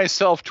fling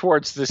myself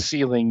towards the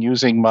ceiling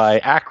using my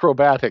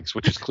acrobatics,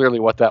 which is clearly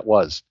what that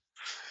was.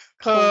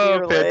 Oh,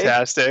 Clearly.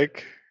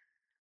 fantastic.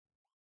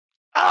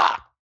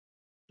 Ah!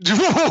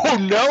 Oh,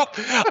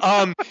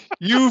 nope.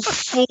 You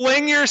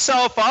fling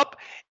yourself up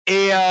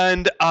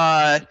and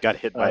got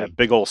hit by a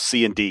big old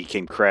C&D,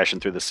 came crashing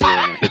through the ceiling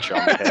and hit you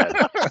on the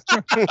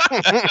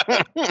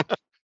head.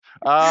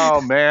 Oh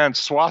man,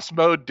 SWAS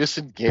mode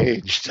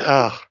disengaged.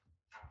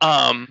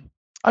 I'm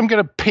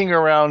gonna ping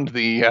around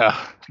the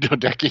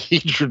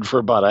dodecahedron for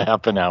about a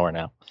half an hour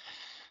now.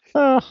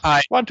 1,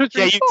 2,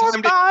 3, yeah, you 4,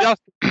 timed 5. it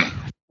just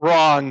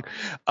wrong.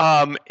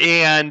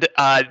 And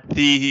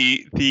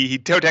the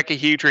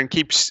dodecahedron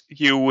keeps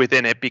you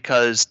within it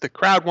because the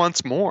crowd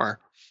wants more.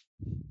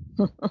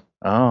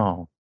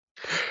 Oh,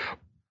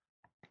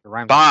 The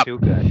rhymes Bob. are too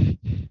good.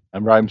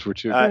 and rhymes were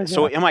too good.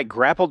 So am I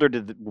grappled, or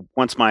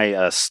once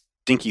my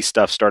stinky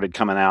stuff started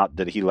coming out,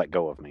 did he let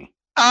go of me?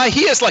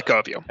 He has let go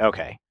of you.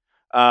 Okay.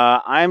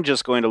 I'm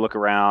just going to look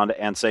around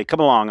and say, come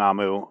along,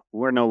 Amu.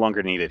 We're no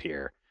longer needed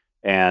here.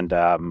 And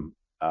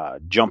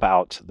jump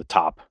out the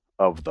top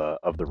of the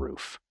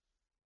roof.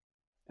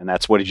 And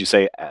that's, what did you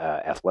say,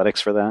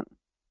 athletics for that?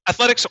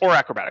 Athletics or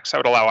acrobatics. I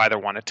would allow either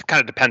one. It kind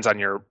of depends on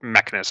your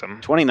mechanism.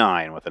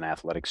 29 with an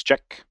athletics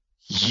check.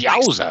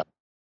 Yowza!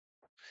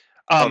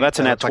 That's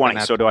an Yeah, at that's like 20. an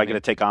at So do I 20. get to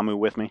take Amu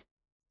with me?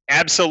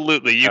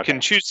 Absolutely. You Okay.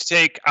 can choose to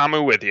take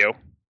Amu with you,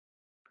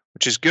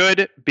 which is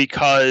good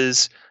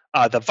because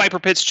the Viper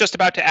Pit's just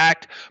about to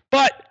act.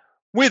 But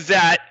with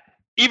that,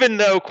 even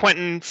though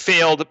Quentin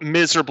failed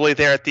miserably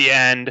there at the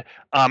end,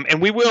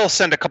 and we will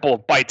send a couple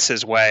of bites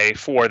his way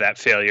for that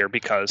failure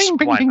because Bing,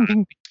 bing, why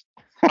bing,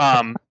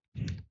 not? bing.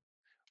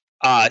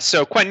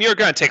 So Quentin, you're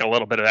going to take a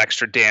little bit of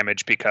extra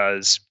damage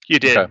because you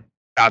did Okay.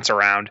 bounce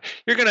around.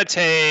 You're going to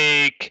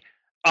take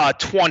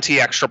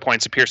 20 extra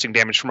points of piercing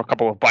damage from a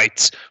couple of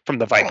bites from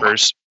the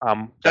Vipers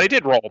that I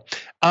did roll.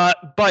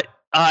 But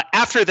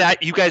after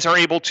that, you guys are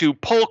able to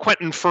pull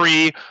Quentin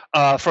free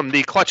from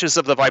the clutches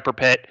of the Viper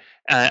Pit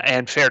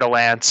and Fair to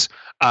Lance,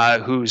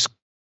 who's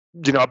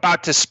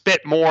about to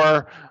spit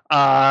more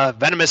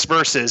venomous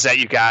verses at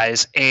you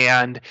guys,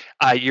 and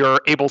you're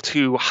able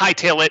to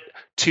hightail it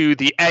to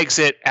the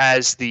exit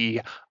as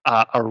the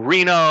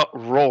arena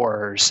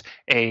roars.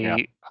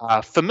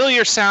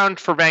 Familiar sound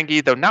for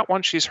Vangie, though not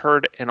one she's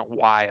heard in a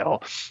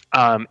while.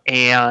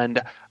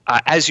 And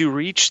as you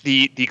reach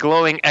the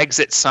glowing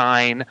exit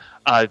sign,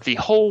 the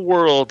whole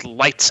world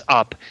lights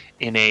up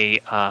in a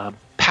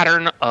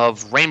pattern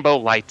of rainbow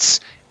lights,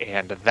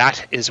 and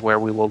that is where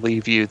we will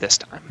leave you this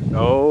time.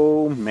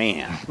 Oh,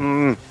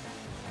 man.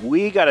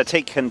 We got to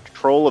take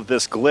control of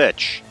this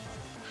glitch.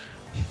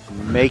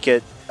 Make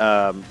it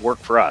work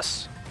for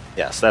us.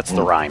 Yes, that's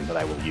the rhyme that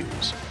I will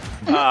use.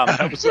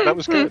 That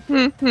was good.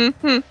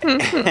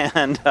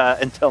 And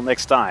until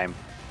next time,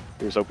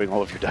 here's hoping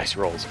all of your dice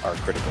rolls are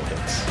critical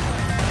hits.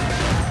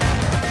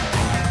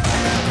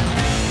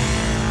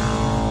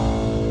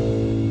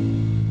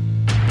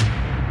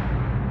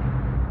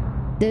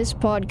 This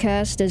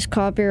podcast is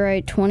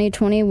copyright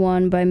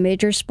 2021 by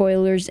Major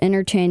Spoilers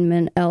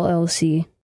Entertainment, LLC.